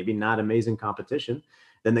maybe not amazing competition.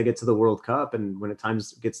 Then they get to the World Cup, and when it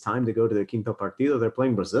gets time to go to the Quinto Partido, they're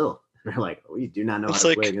playing Brazil. They're like, we do not know how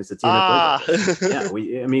to play against a team that plays. Yeah,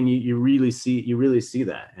 you really see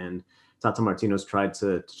that. And Tata Martino's tried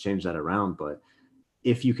to change that around, but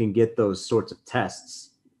if you can get those sorts of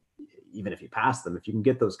tests, even if you pass them, if you can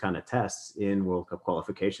get those kind of tests in World Cup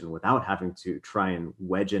qualification without having to try and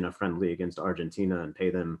wedge in a friendly against Argentina and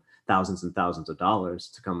pay them thousands and thousands of dollars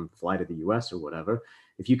to come fly to the US or whatever,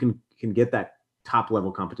 if you can get that top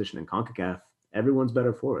level competition in CONCACAF, everyone's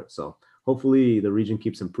better for it. So hopefully the region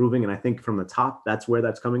keeps improving. And I think from the top, that's where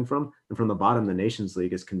that's coming from. And from the bottom, the Nations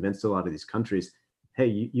League has convinced a lot of these countries, hey,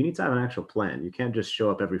 you need to have an actual plan. You can't just show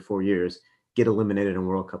up every 4 years, get eliminated in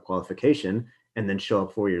World Cup qualification, and then show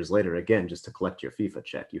up 4 years later again just to collect your FIFA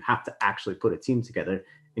check. You have to actually put a team together,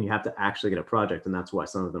 and you have to actually get a project. And that's why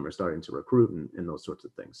some of them are starting to recruit and those sorts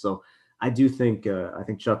of things. So I do think,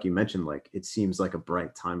 Chuck, you mentioned, like, it seems like a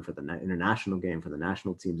bright time for the international game, for the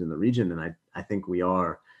national teams in the region. And I think we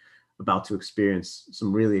are about to experience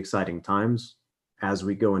some really exciting times as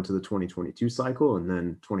we go into the 2022 cycle, and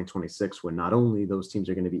then 2026, when not only those teams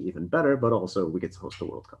are going to be even better, but also we get to host the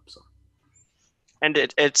World Cup. So, and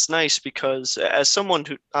it's nice because, as someone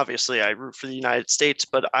who, obviously, I root for the United States,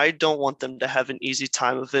 but I don't want them to have an easy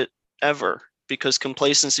time of it ever, because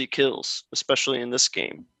complacency kills, especially in this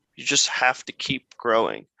game. You just have to keep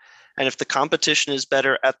growing. And if the competition is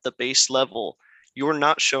better at the base level, you're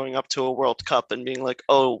not showing up to a World Cup and being like,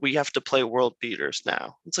 oh, we have to play world beaters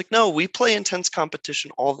now. It's like, no, we play intense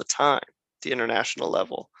competition all the time, the international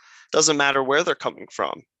level. Doesn't matter where they're coming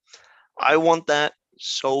from. I want that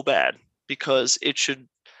so bad, because it should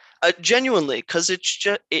genuinely, because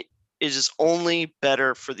it is only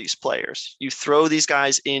better for these players. You throw these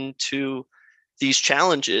guys into these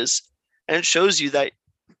challenges, and it shows you that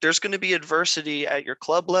there's going to be adversity at your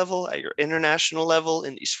club level, at your international level,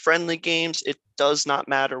 in these friendly games. It does not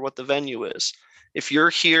matter what the venue is. If you're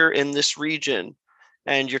here in this region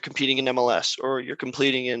and you're competing in MLS, or you're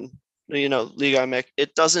competing in Liga MX,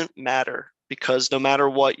 it doesn't matter, because no matter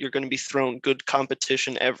what, you're going to be thrown good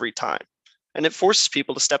competition every time. And it forces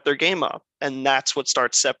people to step their game up. And that's what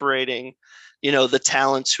starts separating, the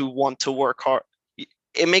talents who want to work hard.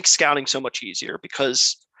 It makes scouting so much easier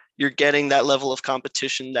because you're getting that level of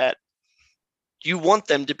competition that you want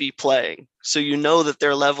them to be playing. So you know that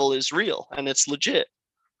their level is real and it's legit.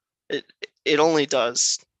 It only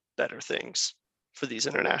does better things for these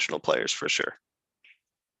international players, for sure.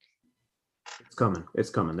 It's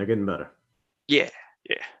coming. They're getting better. Yeah.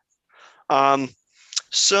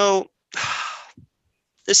 So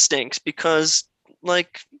this stinks because,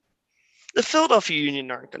 the Philadelphia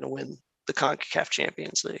Union aren't going to win the CONCACAF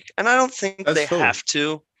Champions League, and I don't think they have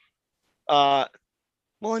to.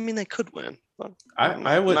 They could win, but I'm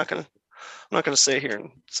not going to stay here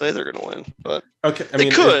and say they're going to win. But okay, they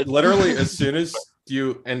could. Literally, as soon as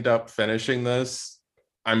you end up finishing this,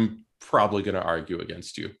 I'm probably going to argue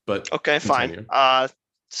against you. But okay, continue. fine.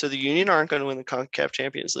 So the Union aren't going to win the CONCACAF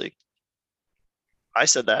Champions League. I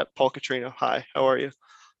said that. Paul Catrino, hi, how are you?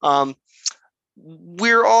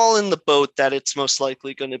 We're all in the boat that it's most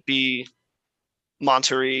likely going to be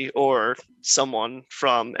Monterrey or someone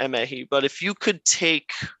from MHE. But if you could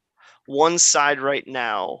take one side right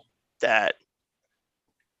now that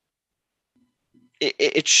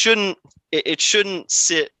it shouldn't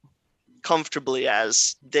sit comfortably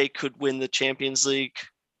as they could win the Champions League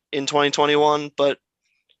in 2021, but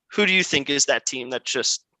who do you think is that team that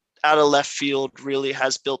just out of left field really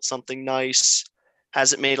has built something nice,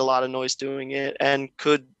 hasn't made a lot of noise doing it, and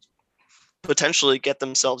could potentially get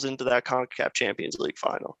themselves into that CONCACAF Champions League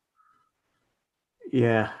final?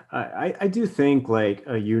 Yeah, I do think like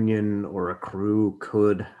a Union or a Crew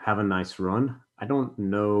could have a nice run. I don't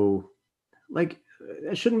know,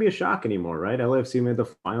 it shouldn't be a shock anymore, right? LAFC made the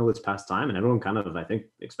final this past time, and everyone kind of, I think,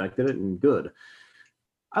 expected it, and good.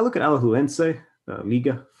 I look at Alajuelense,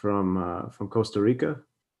 Liga from Costa Rica.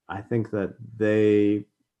 I think that they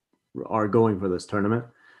are going for this tournament.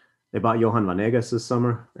 They bought Johan Vanegas this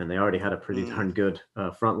summer, and they already had a pretty darn good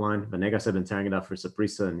front line. Vanegas had been tearing it up for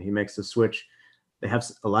Saprissa, and he makes the switch. They have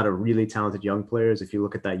a lot of really talented young players. If you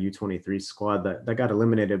look at that U23 squad that got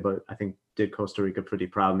eliminated, but I think did Costa Rica pretty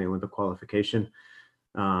proud in the Olympic qualification.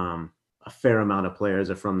 A fair amount of players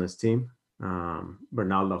are from this team.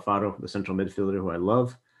 Bernal Alfaro, the central midfielder who I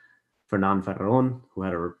love. Fernan Ferron, who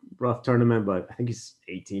had a rough tournament, but I think he's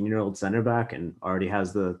 18-year-old center back and already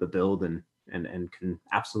has the build and can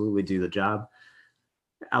absolutely do the job.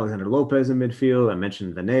 Alexander Lopez in midfield. I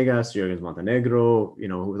mentioned Vanegas, Jurgens Montenegro,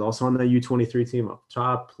 who was also on the U23 team up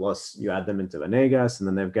top. Plus, you add them into Vanegas, and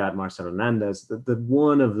then they've got Marcelo Hernandez. The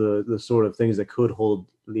one of the sort of things that could hold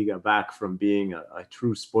Liga back from being a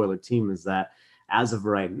true spoiler team is that as of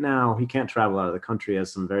right now, he can't travel out of the country. He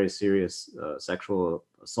has some very serious sexual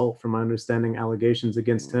assault, from my understanding, allegations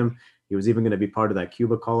against him. He was even going to be part of that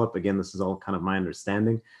Cuba call-up. Again, this is all kind of my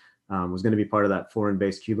understanding. Was going to be part of that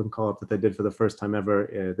foreign-based Cuban call-up that they did for the first time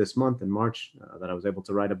ever this month in March that I was able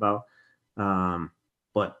to write about.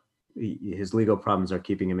 But his legal problems are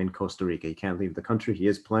keeping him in Costa Rica. He can't leave the country. He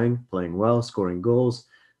is playing well, scoring goals.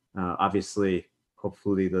 Obviously,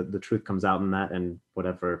 hopefully the truth comes out in that, and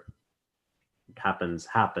whatever happens.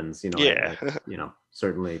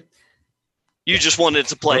 Certainly. You just want it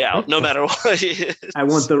to play out, no matter what. I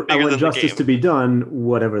want justice to be done.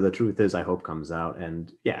 Whatever the truth is, I hope comes out.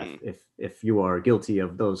 And if you are guilty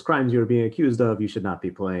of those crimes you're being accused of, you should not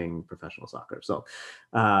be playing professional soccer. So,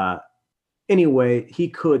 anyway, he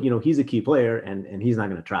could. He's a key player, and he's not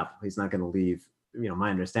going to travel. He's not going to leave.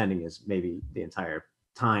 My understanding is maybe the entire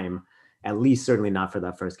time, at least certainly not for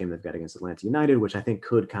that first game they've got against Atlanta United, which I think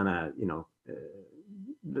could kind of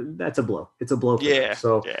that's a blow. It's a blow for them.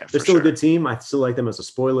 So they're still a good team. I still like them as a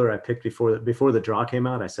spoiler. I picked before the draw came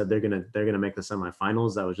out. I said they're gonna make the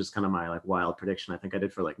semifinals. That was just kind of my wild prediction. I think I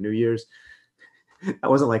did for New Year's.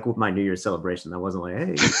 That wasn't my New Year's celebration. That wasn't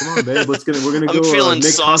hey, come on, babe, we're gonna go. I'm feeling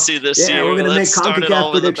saucy this year. We're gonna make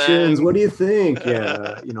CONCACAF predictions. What do you think?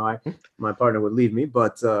 Yeah, my partner would leave me,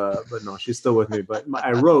 but no, she's still with me. But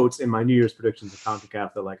I wrote in my New Year's predictions of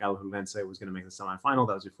CONCACAF that Alajuelense was gonna make the semifinal.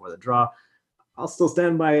 That was before the draw. I'll still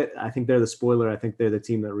stand by it. I think they're the spoiler. I think they're the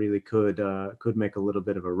team that really could make a little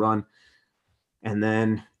bit of a run. And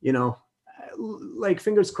then,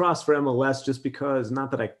 fingers crossed for MLS, just because not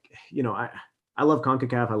that I love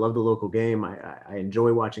CONCACAF. I love the local game. I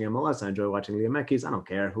enjoy watching MLS. I enjoy watching Liga MX. I don't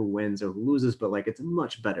care who wins or who loses, but it's a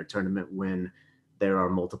much better tournament when there are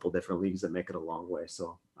multiple different leagues that make it a long way.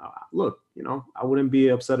 So look, I wouldn't be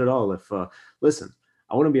upset at all if, listen,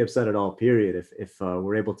 I wouldn't be upset at all, period, if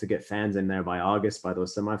we're able to get fans in there by August, by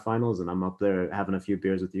those semifinals, and I'm up there having a few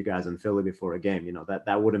beers with you guys in Philly before a game. You know,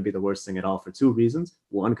 that wouldn't be the worst thing at all for two reasons.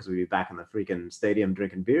 One, because we'd be back in the freaking stadium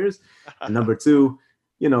drinking beers. And number two,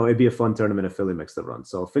 you know, it'd be a fun tournament if Philly makes the run.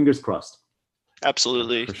 So fingers crossed.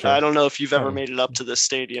 Absolutely. Sure. I don't know if you've ever made it up to this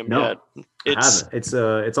stadium yet. I haven't.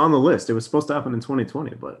 It's on the list. It was supposed to happen in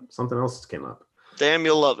 2020, but something else came up. Damn,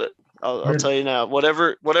 you'll love it. I'll tell you now.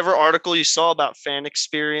 Whatever article you saw about fan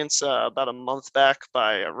experience about a month back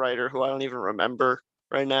by a writer who I don't even remember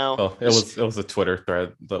right now. Well, it was a Twitter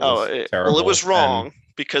thread that was terrible. Well, it was wrong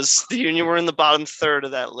because the Union were in the bottom third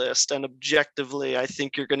of that list, and objectively, I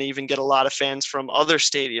think you're going to even get a lot of fans from other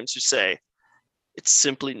stadiums who say it's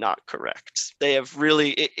simply not correct. They have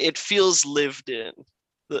really it feels lived in,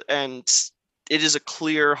 and it is a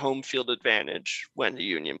clear home field advantage when the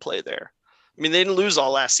Union play there. I mean, they didn't lose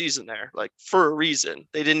all last season there, like for a reason.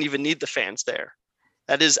 They didn't even need the fans there.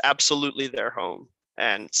 That is absolutely their home.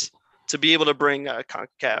 And to be able to bring a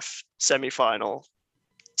CONCACAF semifinal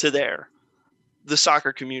to there, the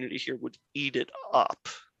soccer community here would eat it up.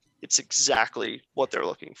 It's exactly what they're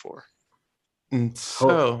looking for.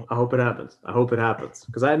 So I hope it happens.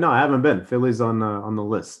 Because I haven't been. Philly's on the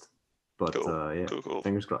list. But cool.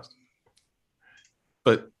 Fingers crossed.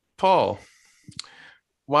 But Paul,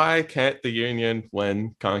 why can't the Union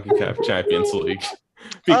win CONCACAF Champions League?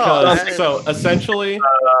 Because essentially,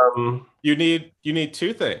 you need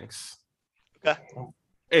two things.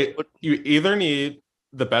 Okay. You either need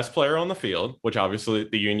the best player on the field, which obviously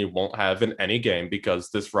the Union won't have in any game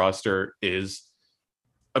because this roster is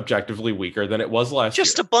objectively weaker than it was last year.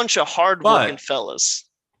 Just a bunch of hard-working fellas.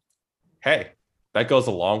 Hey, that goes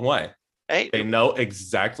a long way. Hey, they know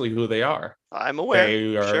exactly who they are. I'm aware.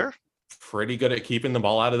 They are sure. pretty good at keeping the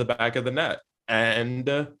ball out of the back of the net. And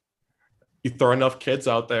you throw enough kids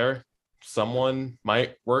out there, someone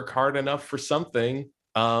might work hard enough for something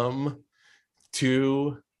to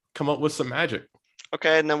come up with some magic.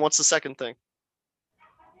 Okay, and then what's the second thing?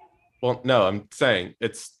 Well, no, I'm saying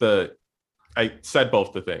I said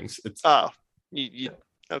both the things. It's you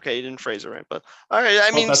okay, you didn't phrase it right, but all right.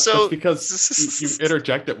 That's because you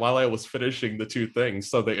interjected while I was finishing the two things,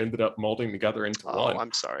 so they ended up molding together into one.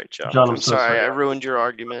 I'm sorry, John. I'm sorry. I ruined your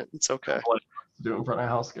argument. It's okay. Do in front of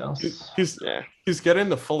house guests. He's getting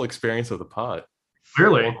the full experience of the pod.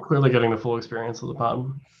 Clearly getting the full experience of the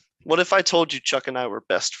pod. What if I told you Chuck and I were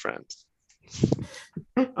best friends?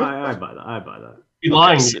 I buy that. He's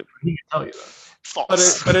lying. He can tell you that.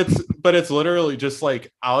 False. But it's literally just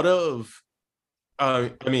like out of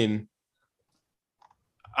the MLS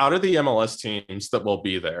teams that will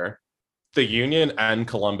be there, the Union and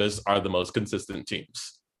Columbus are the most consistent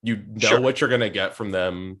teams. You know what you're going to get from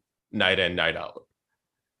them night in, night out.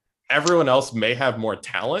 Everyone else may have more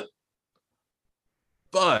talent,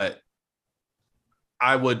 but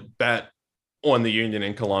I would bet on the Union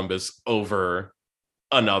and Columbus over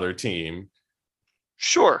another team.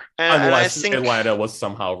 Sure. Unless I think Atlanta was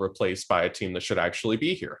somehow replaced by a team that should actually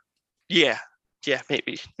be here. Yeah,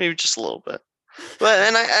 maybe just a little bit.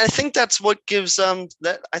 But I think that's what gives I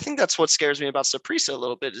think that's what scares me about Saprissa a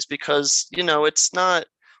little bit, is because, it's not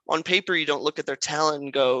on paper. You don't look at their talent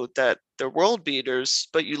and go that they're world beaters,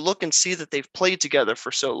 but you look and see that they've played together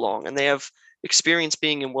for so long and they have experience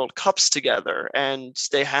being in World Cups together, and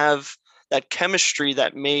they have that chemistry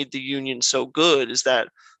that made the Union so good. Is that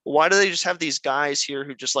why do they just have these guys here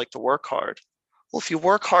who just like to work hard? Well, if you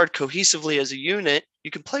work hard cohesively as a unit, you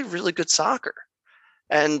can play really good soccer.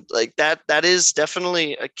 And like that is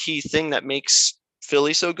definitely a key thing that makes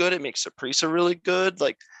Philly so good. It makes Saprissa really good.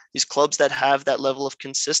 Like these clubs that have that level of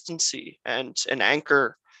consistency and an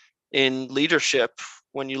anchor in leadership.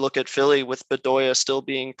 When you look at Philly with Bedoya still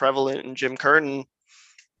being prevalent and Jim Curtin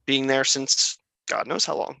being there since God knows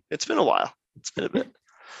how long. It's been a while. It's been a bit.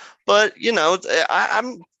 But,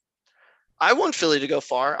 I want Philly to go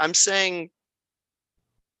far. I'm saying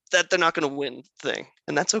that they're not going to win the thing,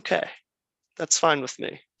 and that's okay. That's fine with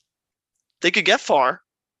me. They could get far.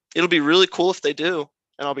 It'll be really cool if they do,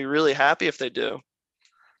 and I'll be really happy if they do.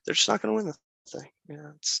 They're just not going to win the thing. Yeah,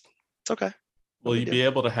 it's okay. Will you be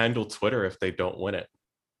able to handle Twitter if they don't win it?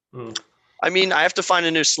 I mean, I have to find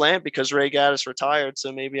a new slant because Ray Gaddis retired,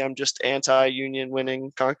 so maybe I'm just anti-Union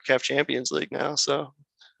winning CONCACAF Champions League now. So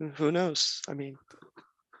who knows? I mean,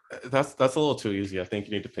 that's a little too easy. I think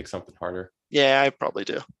you need to pick something harder. Yeah, I probably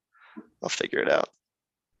do. I'll figure it out.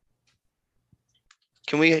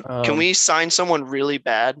 Can we sign someone really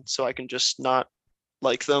bad so I can just not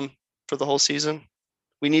like them for the whole season?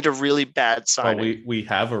 We need a really bad signing. Well, we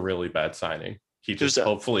have a really bad signing. He just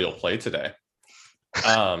hopefully will play today.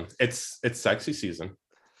 It's sexy season.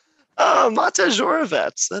 Matej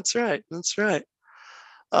Zorovets. That's right. That's right.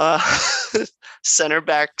 Center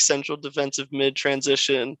back, central defensive mid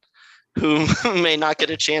transition, who may not get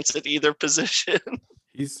a chance at either position.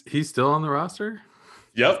 He's still on the roster?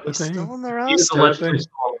 Yep. He's still on the He's roster. allegedly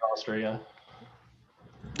still on the roster, yeah.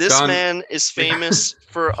 This John- man is famous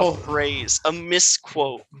for a phrase, a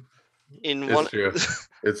misquote. It's true.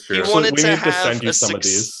 It's true. He wanted we to need to have send you a, some of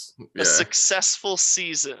these. a successful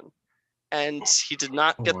season, and he did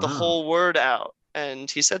not get the whole word out.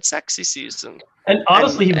 And he said "sexy season." And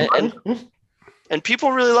honestly, and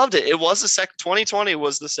people really loved it. It was 2020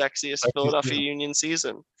 was the sexiest Philadelphia Union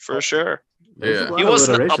season for sure. Yeah. He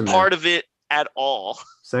wasn't a part of it at all.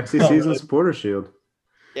 Sexy season supporter shield.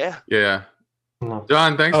 Yeah. Yeah.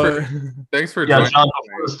 John, thanks for yeah, joining. John,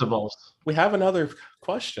 first of all, we have another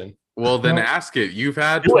question. Well, then ask it. You've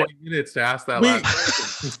had 20 minutes to ask that last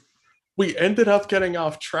question. We ended up getting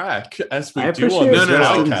off track as we I do on appreciate this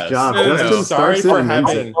Justin's podcast. job. I'm Justin sorry starts it for and ends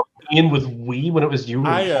having it. in with we when it was you.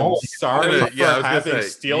 I am Paul. sorry Yeah, I for was gonna having say,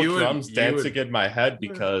 steel you and- drums you dancing and- in my head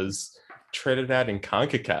because Trinidad and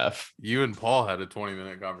CONCACAF. You and Paul had a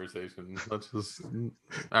 20-minute conversation. Let's just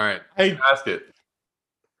all right. Hey, Ask it.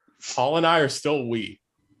 Paul and I are still we.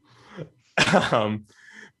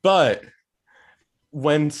 But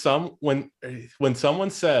when someone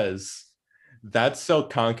says that's so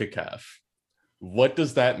CONCACAF, what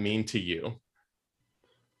does that mean to you?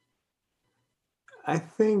 I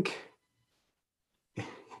think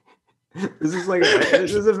this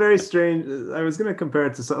is a very strange. I was going to compare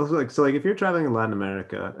it to so like if you're traveling in Latin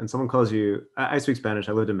America and someone calls you, I speak Spanish.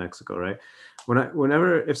 I lived in Mexico, right?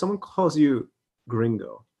 If someone calls you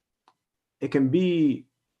gringo, it can be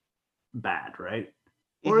bad, right?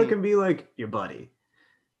 Or it can be like your buddy.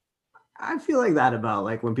 I feel like that about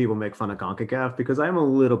like when people make fun of CONCACAF because I'm a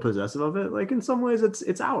little possessive of it. Like in some ways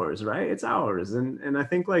it's ours, right? It's ours. And I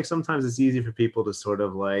think like sometimes it's easy for people to sort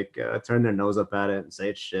of like turn their nose up at it and say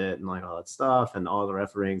it's shit and like all that stuff and all the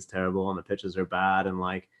refereeing's terrible and the pitches are bad and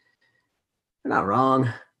like they're not wrong,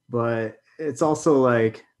 but it's also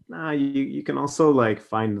like you can also like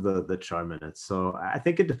find the charm in it. So I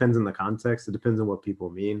think it depends on the context. It depends on what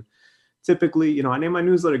people mean. Typically, I name my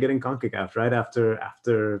newsletter Getting CONCACAF right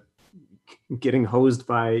after getting hosed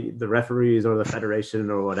by the referees or the federation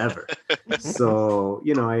or whatever. So,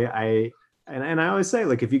 I always say,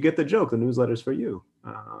 like, if you get the joke, the newsletter's for you.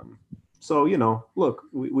 So, look,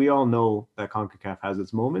 we all know that CONCACAF has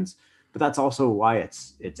its moments, but that's also why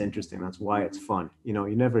it's interesting. That's why it's fun.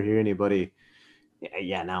 You never hear anybody,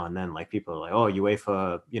 now and then, like people are like, oh,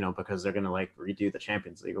 UEFA, because they're going to like redo the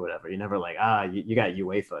Champions League or whatever. You never like, you got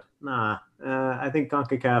UEFA. Nah, I think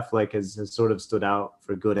CONCACAF like has sort of stood out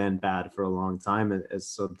for good and bad for a long time as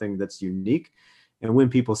something that's unique. And when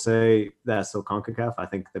people say that's so CONCACAF, I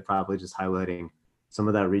think they're probably just highlighting some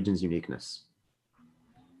of that region's uniqueness.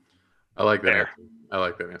 I like that. I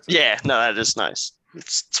like that answer. Yeah, no, that is nice.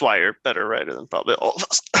 It's why you're a better writer than probably all of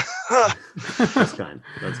us. That's kind.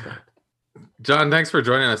 John, thanks for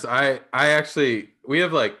joining us. We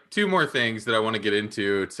have like two more things that I want to get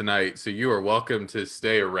into tonight. So you are welcome to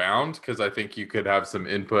stay around because I think you could have some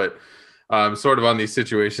input sort of on these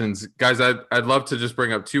situations. Guys, I'd love to just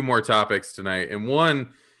bring up two more topics tonight. And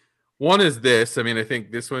one is this. I mean, I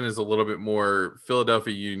think this one is a little bit more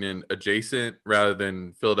Philadelphia Union adjacent rather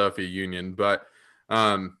than Philadelphia Union. But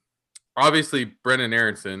obviously, Brendan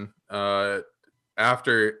Aronson,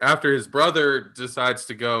 after his brother decides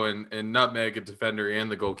to go and nutmeg a defender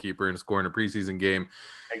and the goalkeeper and score in a preseason game,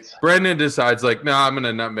 Brendan decides like, no, I'm going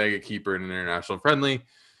to nutmeg a keeper in an international friendly.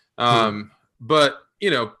 But,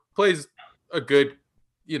 plays a good,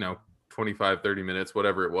 25, 30 minutes,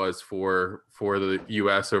 whatever it was for the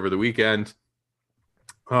U.S. over the weekend.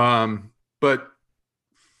 But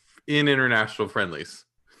in international friendlies.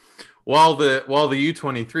 While the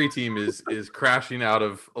U23 team is crashing out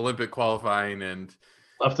of Olympic qualifying and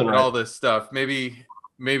all this stuff, maybe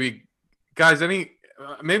guys,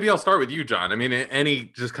 maybe I'll start with you, John. I mean,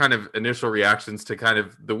 any just kind of initial reactions to kind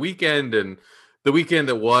of the weekend and the weekend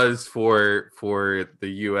that was for the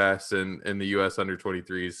U.S. and the U.S. under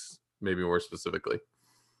 23s, maybe more specifically.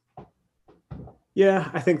 Yeah,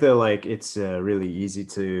 I think that like it's really easy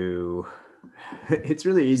to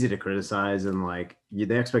criticize and like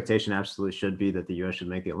the expectation absolutely should be that the U.S. should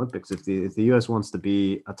make the Olympics. If the U.S. wants to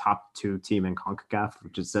be a top 2 team in CONCACAF,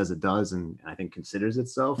 which it says it does and I think considers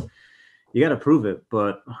itself, you got to prove it.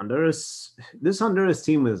 But this Honduras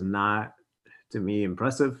team was not, to me,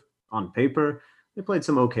 impressive on paper. They played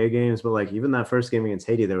some okay games, but like even that first game against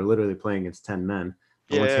Haiti, they were literally playing against 10 men.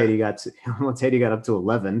 Once Haiti got up to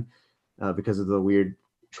 11 because of the weird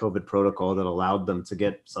COVID protocol that allowed them to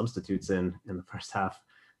get substitutes in the first half,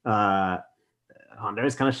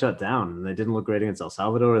 Honduras kind of shut down, and they didn't look great against El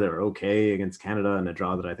Salvador. They were okay against Canada in a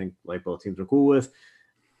draw that I think like both teams were cool with.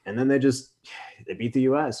 And then they beat the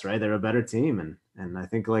U.S. right. They're a better team, and I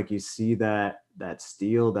think like you see that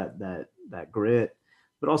steel, that grit,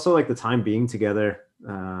 but also like the time being together.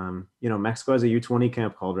 Mexico has a U20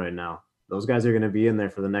 camp called right now. Those guys are going to be in there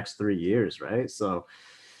for the next 3 years, right? So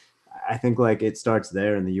I think like it starts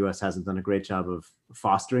there, and the U.S. hasn't done a great job of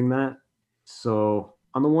fostering that. So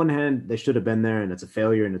on the one hand, they should have been there, and it's a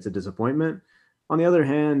failure and it's a disappointment. On the other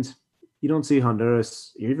hand, you don't see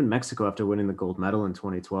Honduras or even Mexico after winning the gold medal in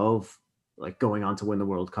 2012, like going on to win the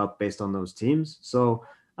World Cup based on those teams. So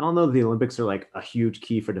I don't know that the Olympics are like a huge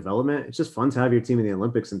key for development. It's just fun to have your team in the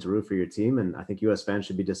Olympics and to root for your team. And I think U.S. fans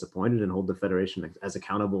should be disappointed and hold the federation as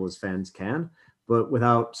accountable as fans can, but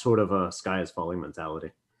without sort of a sky is falling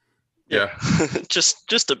mentality. Yeah,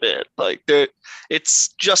 just a bit. Like it's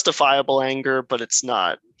justifiable anger, but it's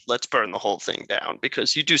not, let's burn the whole thing down,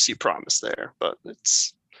 because you do see promise there, but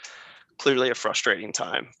it's clearly a frustrating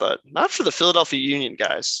time, but not for the Philadelphia Union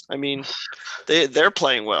guys. I mean, they're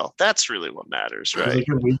playing well. That's really what matters, right?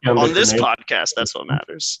 On this podcast, that's what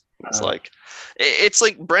matters. It's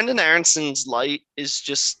like Brendan Aaronson's light is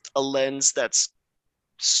just a lens that's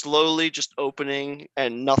slowly just opening,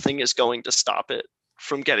 and nothing is going to stop it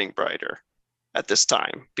from getting brighter at this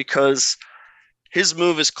time, because his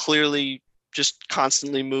move is clearly just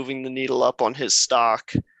constantly moving the needle up on his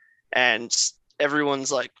stock, and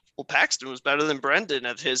everyone's like, well, Paxton was better than Brendan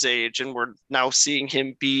at his age, and we're now seeing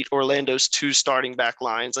him beat Orlando's 2 starting back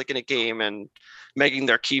lines like in a game, and making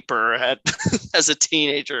their keeper as a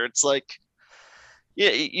teenager. It's like, yeah,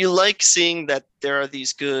 you like seeing that there are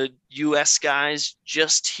these good U.S. guys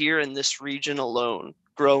just here in this region alone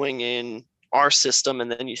growing in our system,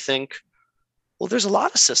 and then you think, well, there's a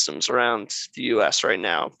lot of systems around the U.S. right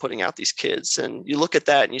now putting out these kids, and you look at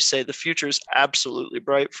that and you say the future is absolutely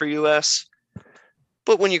bright for U.S.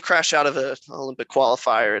 But when you crash out of an Olympic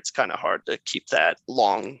qualifier, it's kind of hard to keep that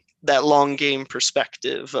long game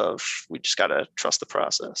perspective of, we just got to trust the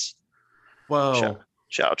process. Well,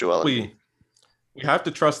 ciao, Joel. We have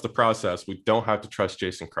to trust the process. We don't have to trust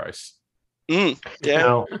Jason Kreis.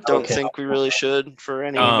 Don't think we really should for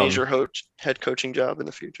any major head coaching job in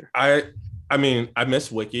the future. I mean, I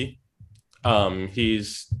miss Wiki.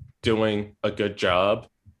 He's doing a good job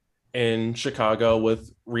in Chicago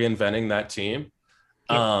with reinventing that team.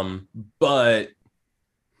 But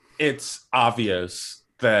it's obvious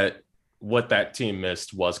that what that team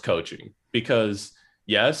missed was coaching, because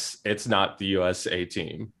yes, it's not the USA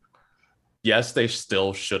team. Yes, they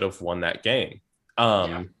still should have won that game.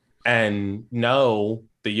 And no,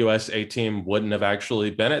 the USA team wouldn't have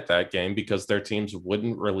actually been at that game, because their teams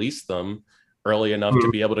wouldn't release them early enough to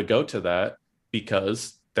be able to go to that,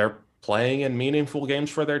 because they're playing in meaningful games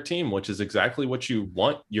for their team, which is exactly what you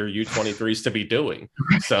want your U23s to be doing.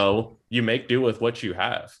 So you make do with what you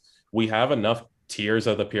have. We have enough tiers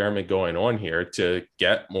of the pyramid going on here to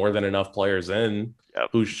get more than enough players in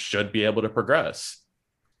who should be able to progress.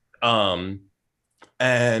 And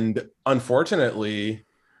unfortunately,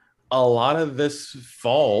 a lot of this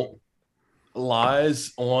fault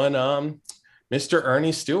lies on Mr.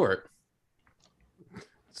 Ernie Stewart.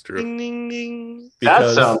 It's true. Ding, ding, ding.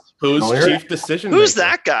 Because who's chief decision Who's maker?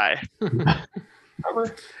 that guy?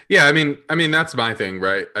 Yeah, I mean that's my thing,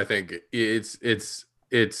 right? I think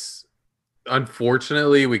it's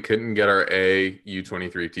unfortunately we couldn't get our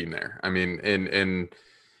U23 team there. I mean,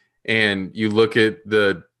 and you look at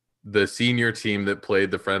the senior team that played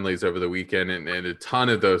the friendlies over the weekend, and a ton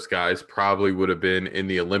of those guys probably would have been in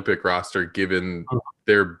the Olympic roster given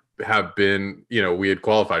there have been, we had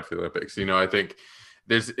qualified for the Olympics. I think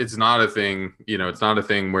it's not a thing, it's not a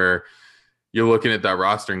thing where you're looking at that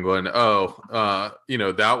roster and going,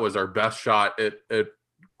 that was our best shot at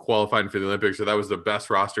qualifying for the Olympics, or that was the best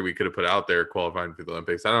roster we could have put out there qualifying for the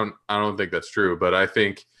Olympics. I don't think that's true, but I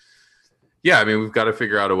think, we've got to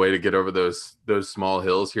figure out a way to get over those small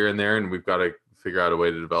hills here and there, and we've got to figure out a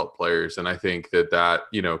way to develop players. And I think that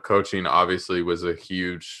coaching obviously was a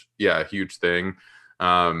huge thing.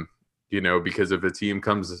 Because if a team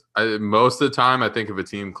comes, most of the time, I think if a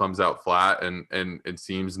team comes out flat and it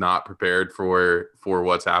seems not prepared for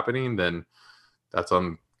what's happening, then that's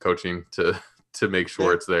on coaching to make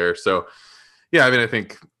sure it's there. So, I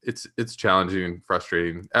think it's challenging and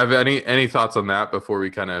frustrating. Have any thoughts on that before we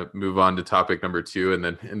kind of move on to topic number 2 and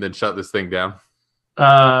then shut this thing down?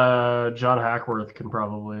 John Hackworth can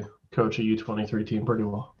probably coach a U23 team pretty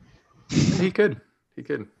well. He could. No,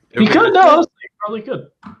 he probably could.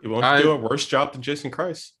 He won't do a worse job than Jason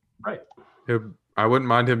Kreis. Right. I wouldn't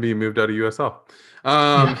mind him being moved out of USL.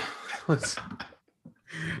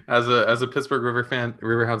 As a Pittsburgh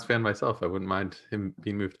Riverhounds fan myself, I wouldn't mind him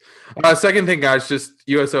being moved. Second thing, guys, just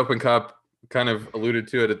U.S. Open Cup. Kind of alluded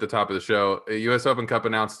to it at the top of the show. U.S. Open Cup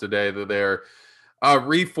announced today that they're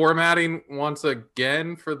reformatting once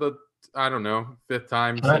again for the, I don't know, fifth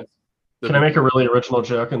time. Can I make a really original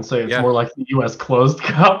joke and say it's more like the U.S. Closed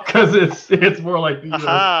Cup because it's more like the U.S.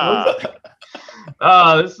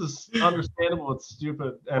 Closed. This is understandable. It's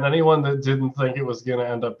stupid. And anyone that didn't think it was going to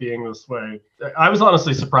end up being this way, I was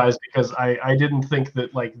honestly surprised because I didn't think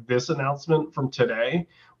that like this announcement from today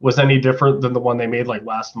was any different than the one they made like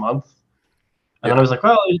last month. And then I was like,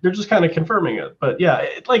 well, they're just kind of confirming it. But yeah,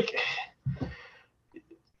 I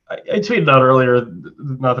tweeted out earlier,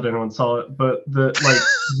 not that anyone saw it, but the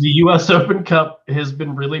U.S. Open Cup has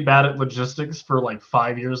been really bad at logistics for like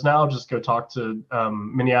 5 years now. Just go talk to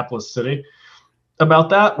Minneapolis City about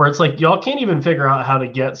that, where it's like y'all can't even figure out how to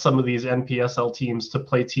get some of these NPSL teams to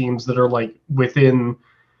play teams that are like within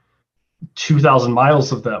 2,000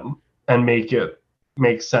 miles of them and make it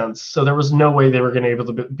make sense. So there was no way they were going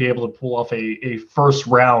to be able to pull off a first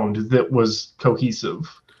round that was cohesive.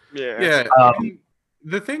 Yeah.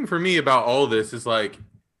 The thing for me about all this is like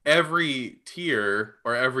every tier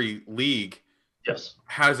or every league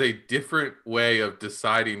has a different way of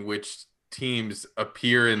deciding which teams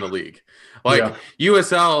appear in the league. Like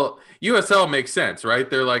USL makes sense, right?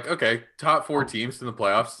 They're like, okay, top 4 teams in the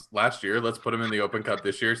playoffs last year. Let's put them in the Open Cup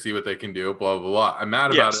this year, see what they can do, blah, blah, blah. I'm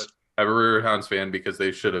mad about it. I'm a Riverhounds fan because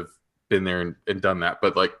they should have been there and done that.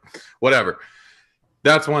 But like, whatever.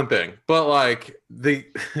 That's one thing. But like the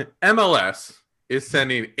MLS is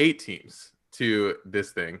sending 8 teams to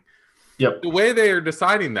this thing. Yep. The way they are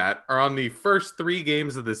deciding that are on the first 3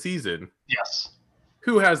 games of the season. Yes.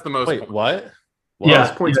 Who has the most Wait, points? what?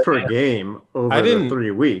 Well, points per game over the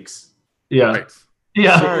 3 weeks. Yeah. Right.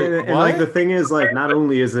 Yeah. So, and like the thing is, like, not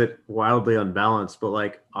only is it wildly unbalanced, but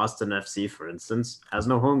like Austin FC, for instance, has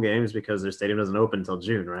no home games because their stadium doesn't open until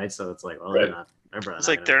June, right? So it's like, well, they're not. It's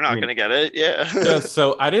like they're not going to get it. Yeah.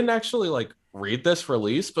 So I didn't actually like read this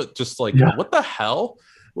release, but just like, what the hell?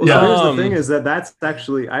 Well, so here's the thing is that's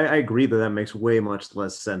actually, I agree that makes way much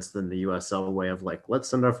less sense than the USL way of like, let's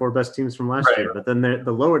send our 4 best teams from last year. But then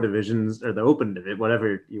the lower divisions or the open division,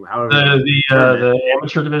 whatever you, however. The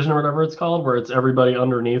amateur division or whatever it's called, where it's everybody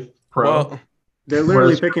underneath pro. Well, they're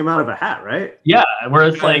literally picking them out of a hat, right? Yeah. Where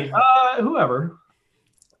it's like, whoever.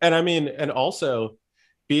 And I mean, and also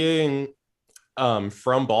being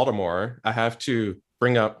from Baltimore, I have to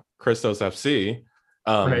bring up Christos FC.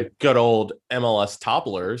 Good old MLS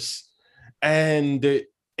topplers, and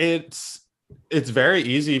it's very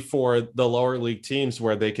easy for the lower league teams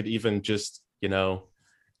where they could even just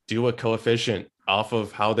do a coefficient off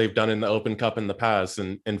of how they've done in the Open Cup in the past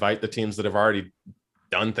and invite the teams that have already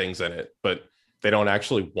done things in it, but they don't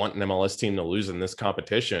actually want an MLS team to lose in this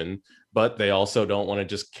competition, but they also don't want to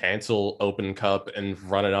just cancel Open Cup and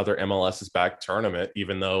run another MLS's back tournament,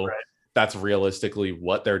 even though that's realistically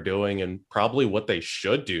what they're doing and probably what they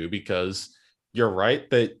should do, because you're right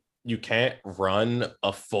that you can't run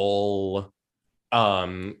a full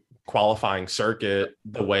qualifying circuit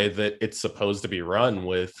the way that it's supposed to be run,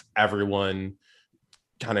 with everyone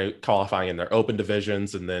kind of qualifying in their open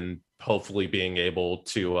divisions and then hopefully being able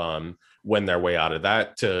to win their way out of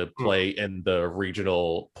that to play in the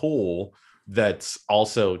regional pool. That's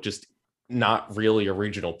also just not really a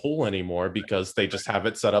regional pool anymore because they just have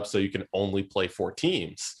it set up so you can only play 4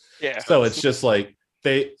 teams. Yeah. So it's just like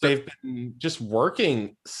they've been just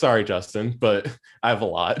working. Sorry, Justin, but I have a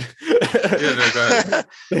lot.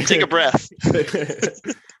 Take a breath.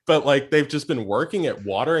 But like they've just been working at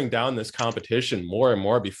watering down this competition more and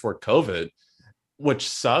more before COVID, which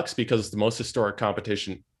sucks because it's the most historic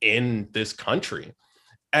competition in this country.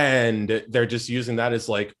 And they're just using that as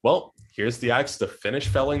like, well, here's the axe to finish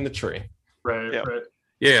felling the tree. Right.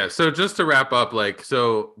 Yeah. So just to wrap up, like,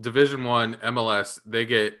 so Division 1 MLS, they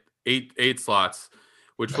get eight slots,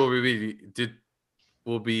 which will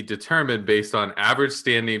be determined based on average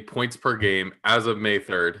standing points per game as of May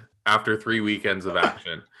 3rd after 3 weekends of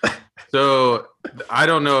action. So I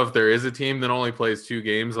don't know if there is a team that only plays 2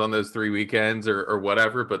 games on those 3 weekends or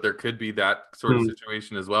whatever, but there could be that sort of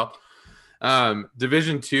situation as well.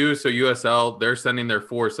 Division 2, so USL, they're sending their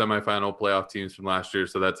 4 semifinal playoff teams from last year.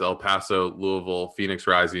 So that's El Paso, Louisville, Phoenix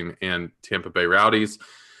Rising, and Tampa Bay Rowdies.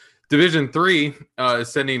 Division 3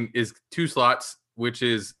 is 2 slots, which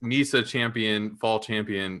is NISA champion, fall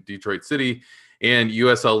champion Detroit City, and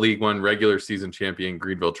USL League One regular season champion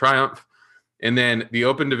Greenville Triumph. And then the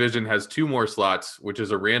open division has 2 more slots, which is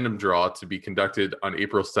a random draw to be conducted on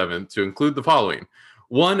April 7th to include the following: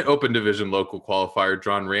 1 open division local qualifier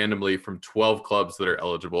drawn randomly from 12 clubs that are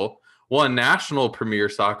eligible, one National Premier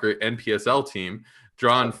Soccer NPSL team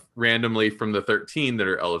drawn randomly from the 13 that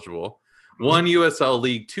are eligible, one USL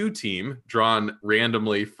League 2 team drawn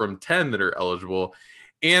randomly from 10 that are eligible,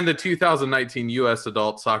 and the 2019 U.S.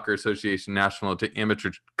 Adult Soccer Association National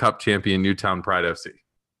Amateur Cup champion Newtown Pride FC.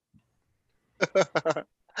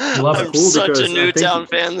 I'm cool such a because Newtown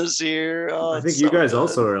fan this year. Oh, I think it's you so guys good.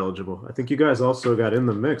 also are eligible. I think you guys also got in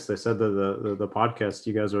the mix. They said that the podcast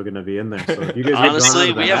you guys were going to be in there. So if you guys get drawn out Honestly,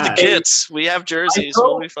 of the we have the hat- kits. We have jerseys.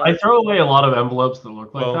 We'll be fine. I throw away a lot of envelopes that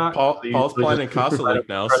look like Well, that. Paul's Usually playing in just Casa League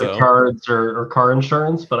now, credit so cards or car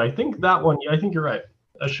insurance, but I think that one. I think you're right.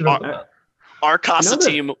 I should have done that. Our Casa You know that-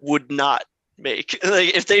 team would not make.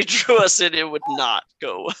 Like, if they drew us in, it would not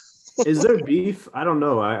go. Is there beef? I don't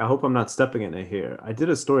know. I hope I'm not stepping in it here. I did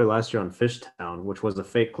a story last year on Fishtown, which was a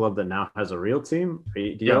fake club that now has a real team.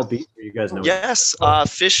 Do you all beef? Or you guys know? Yes,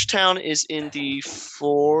 Fishtown is in the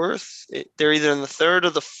fourth. They're either in the third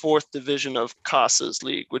or the fourth division of Casas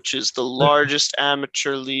League, which is the largest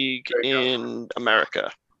amateur league in America.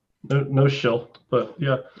 No shill, but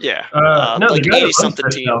yeah. Yeah, No, like the guy that 80-something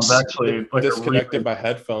runs Fishtown's teams. actually like disconnected by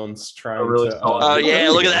headphones trying really to. solid- Oh yeah,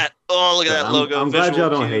 look at that! Oh, look at that logo. I'm glad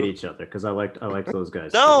visual y'all don't cue. hate each other because I like those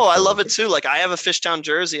guys. No, too, I so- love it too. Like I have a Fishtown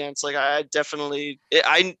jersey, and it's like I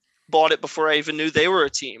bought it before I even knew they were a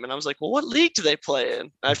team, and I was like, well, what league do they play in?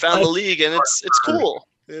 And I found the league, and it's cool.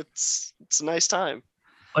 It's a nice time.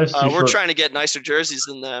 Life's too We're short. trying to get nicer jerseys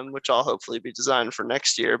than them, which I'll hopefully be designed for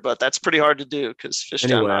next year. But that's pretty hard to do because Fishtown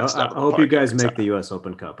Anyway, knocks it I out of the hope you park guys every make the time. U.S.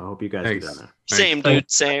 Open Cup. I hope you guys Thanks. do that. Same, dude.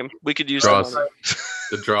 Same. We could use Draws. some.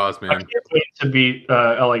 The draws, I man. can't wait to beat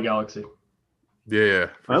LA Galaxy. Yeah.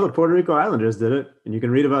 Well, the Puerto Rico Islanders did it, and you can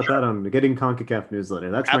read about that on the Getting CONCACAF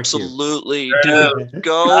newsletter. That's my cue. Absolutely, Yeah. dude.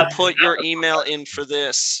 Go put your email in for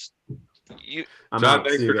this. I'm John, out.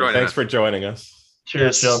 thanks See for you guys. joining Thanks us. for joining us.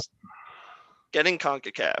 Cheers, John. Getting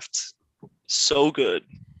CONCACAF. So good.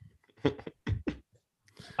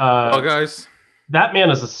 Well, guys, That man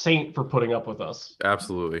is a saint for putting up with us.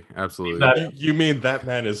 absolutely. You mean that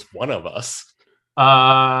man is one of us?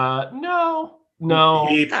 No.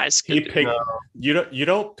 He Nice. pick. You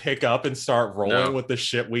don't pick up and start rolling No. with the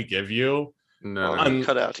shit we give you. No, I'm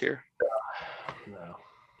cut out here. No.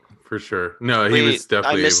 for sure. No, he was I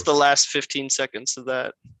definitely. missed the last 15 seconds of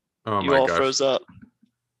that. Oh You my all gosh! froze up.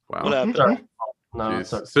 Wow. What happened? Sorry. No, Jeez.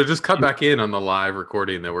 sorry. So just cut back in on the live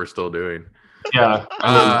recording that we're still doing. Yeah.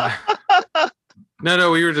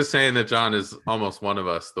 No, we were just saying that John is almost one of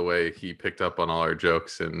us, the way he picked up on all our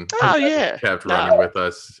jokes and Oh yeah. kept No. running with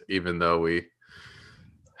us, even though we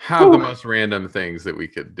have the most random things that we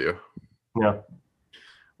could do. Yeah.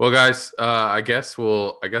 Well, guys, I guess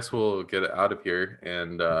we'll get out of here,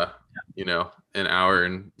 and an hour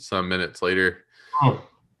and some minutes later,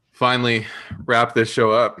 finally wrap this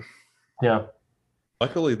show up. Yeah.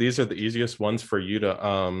 Luckily, these are the easiest ones for you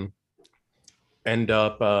to end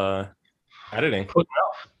up editing.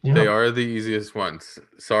 Yeah. They are the easiest ones.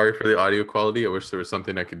 Sorry for the audio quality. I wish there was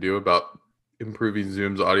something I could do about improving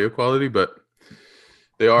Zoom's audio quality, but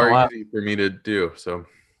they are Oh, wow. easy for me to do. So,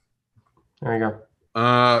 There you go.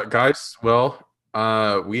 guys, well,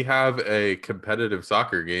 we have a competitive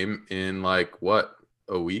soccer game in a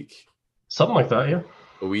week? Something like that, yeah.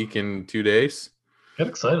 A week and 2 days? Get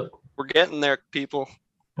excited. We're getting there, people.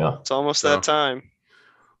 Yeah. It's almost So- that time.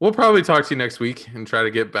 We'll probably talk to you next week and try to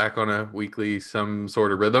get back on a weekly some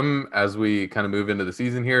sort of rhythm as we kind of move into the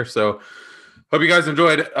season here. So hope you guys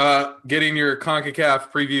enjoyed getting your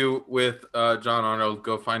CONCACAF preview with John Arnold.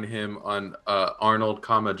 Go find him on Arnold,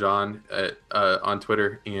 John on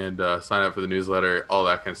Twitter and sign up for the newsletter, all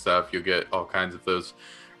that kind of stuff. You'll get all kinds of those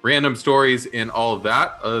random stories and all of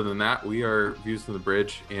that. Other than that, we are Views from the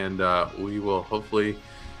Bridge, and we will hopefully,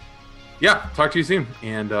 talk to you soon.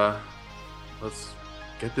 And let's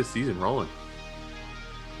get this season rolling.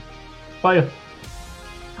 Bye.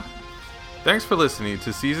 Thanks for listening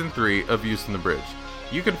to Season 3 of Views from the Bridge.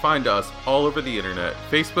 You can find us all over the internet,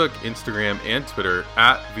 Facebook, Instagram, and Twitter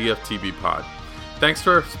at VFTBpod. Thanks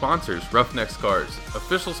to our sponsors, Roughneck Scarves,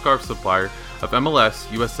 official scarf supplier of MLS,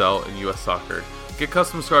 USL, and US Soccer. Get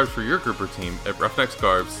custom scarves for your group or team at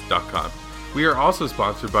roughneckscarves.com. We are also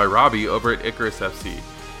sponsored by Robbie over at Icarus FC.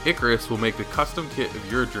 Icarus will make the custom kit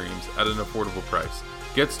of your dreams at an affordable price.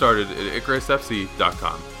 Get started at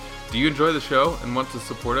IcarusFC.com. Do you enjoy the show and want to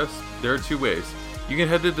support us? There are two ways. You can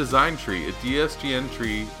head to Design Tree at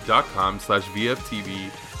dsgntree.com/VFTB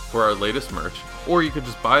for our latest merch, or you can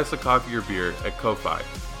just buy us a coffee or beer at Ko-Fi,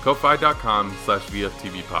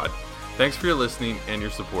 ko-fi.com/VFTBpod. Thanks for your listening and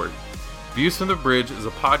your support. Views from the Bridge is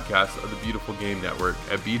a podcast of the Beautiful Game Network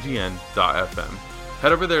at bgn.fm.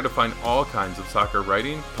 Head over there to find all kinds of soccer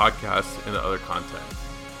writing, podcasts, and other content.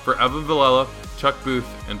 For Evan Villela, Chuck Booth,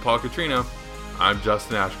 and Paul Catrino, I'm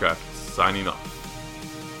Justin Ashcraft, signing off.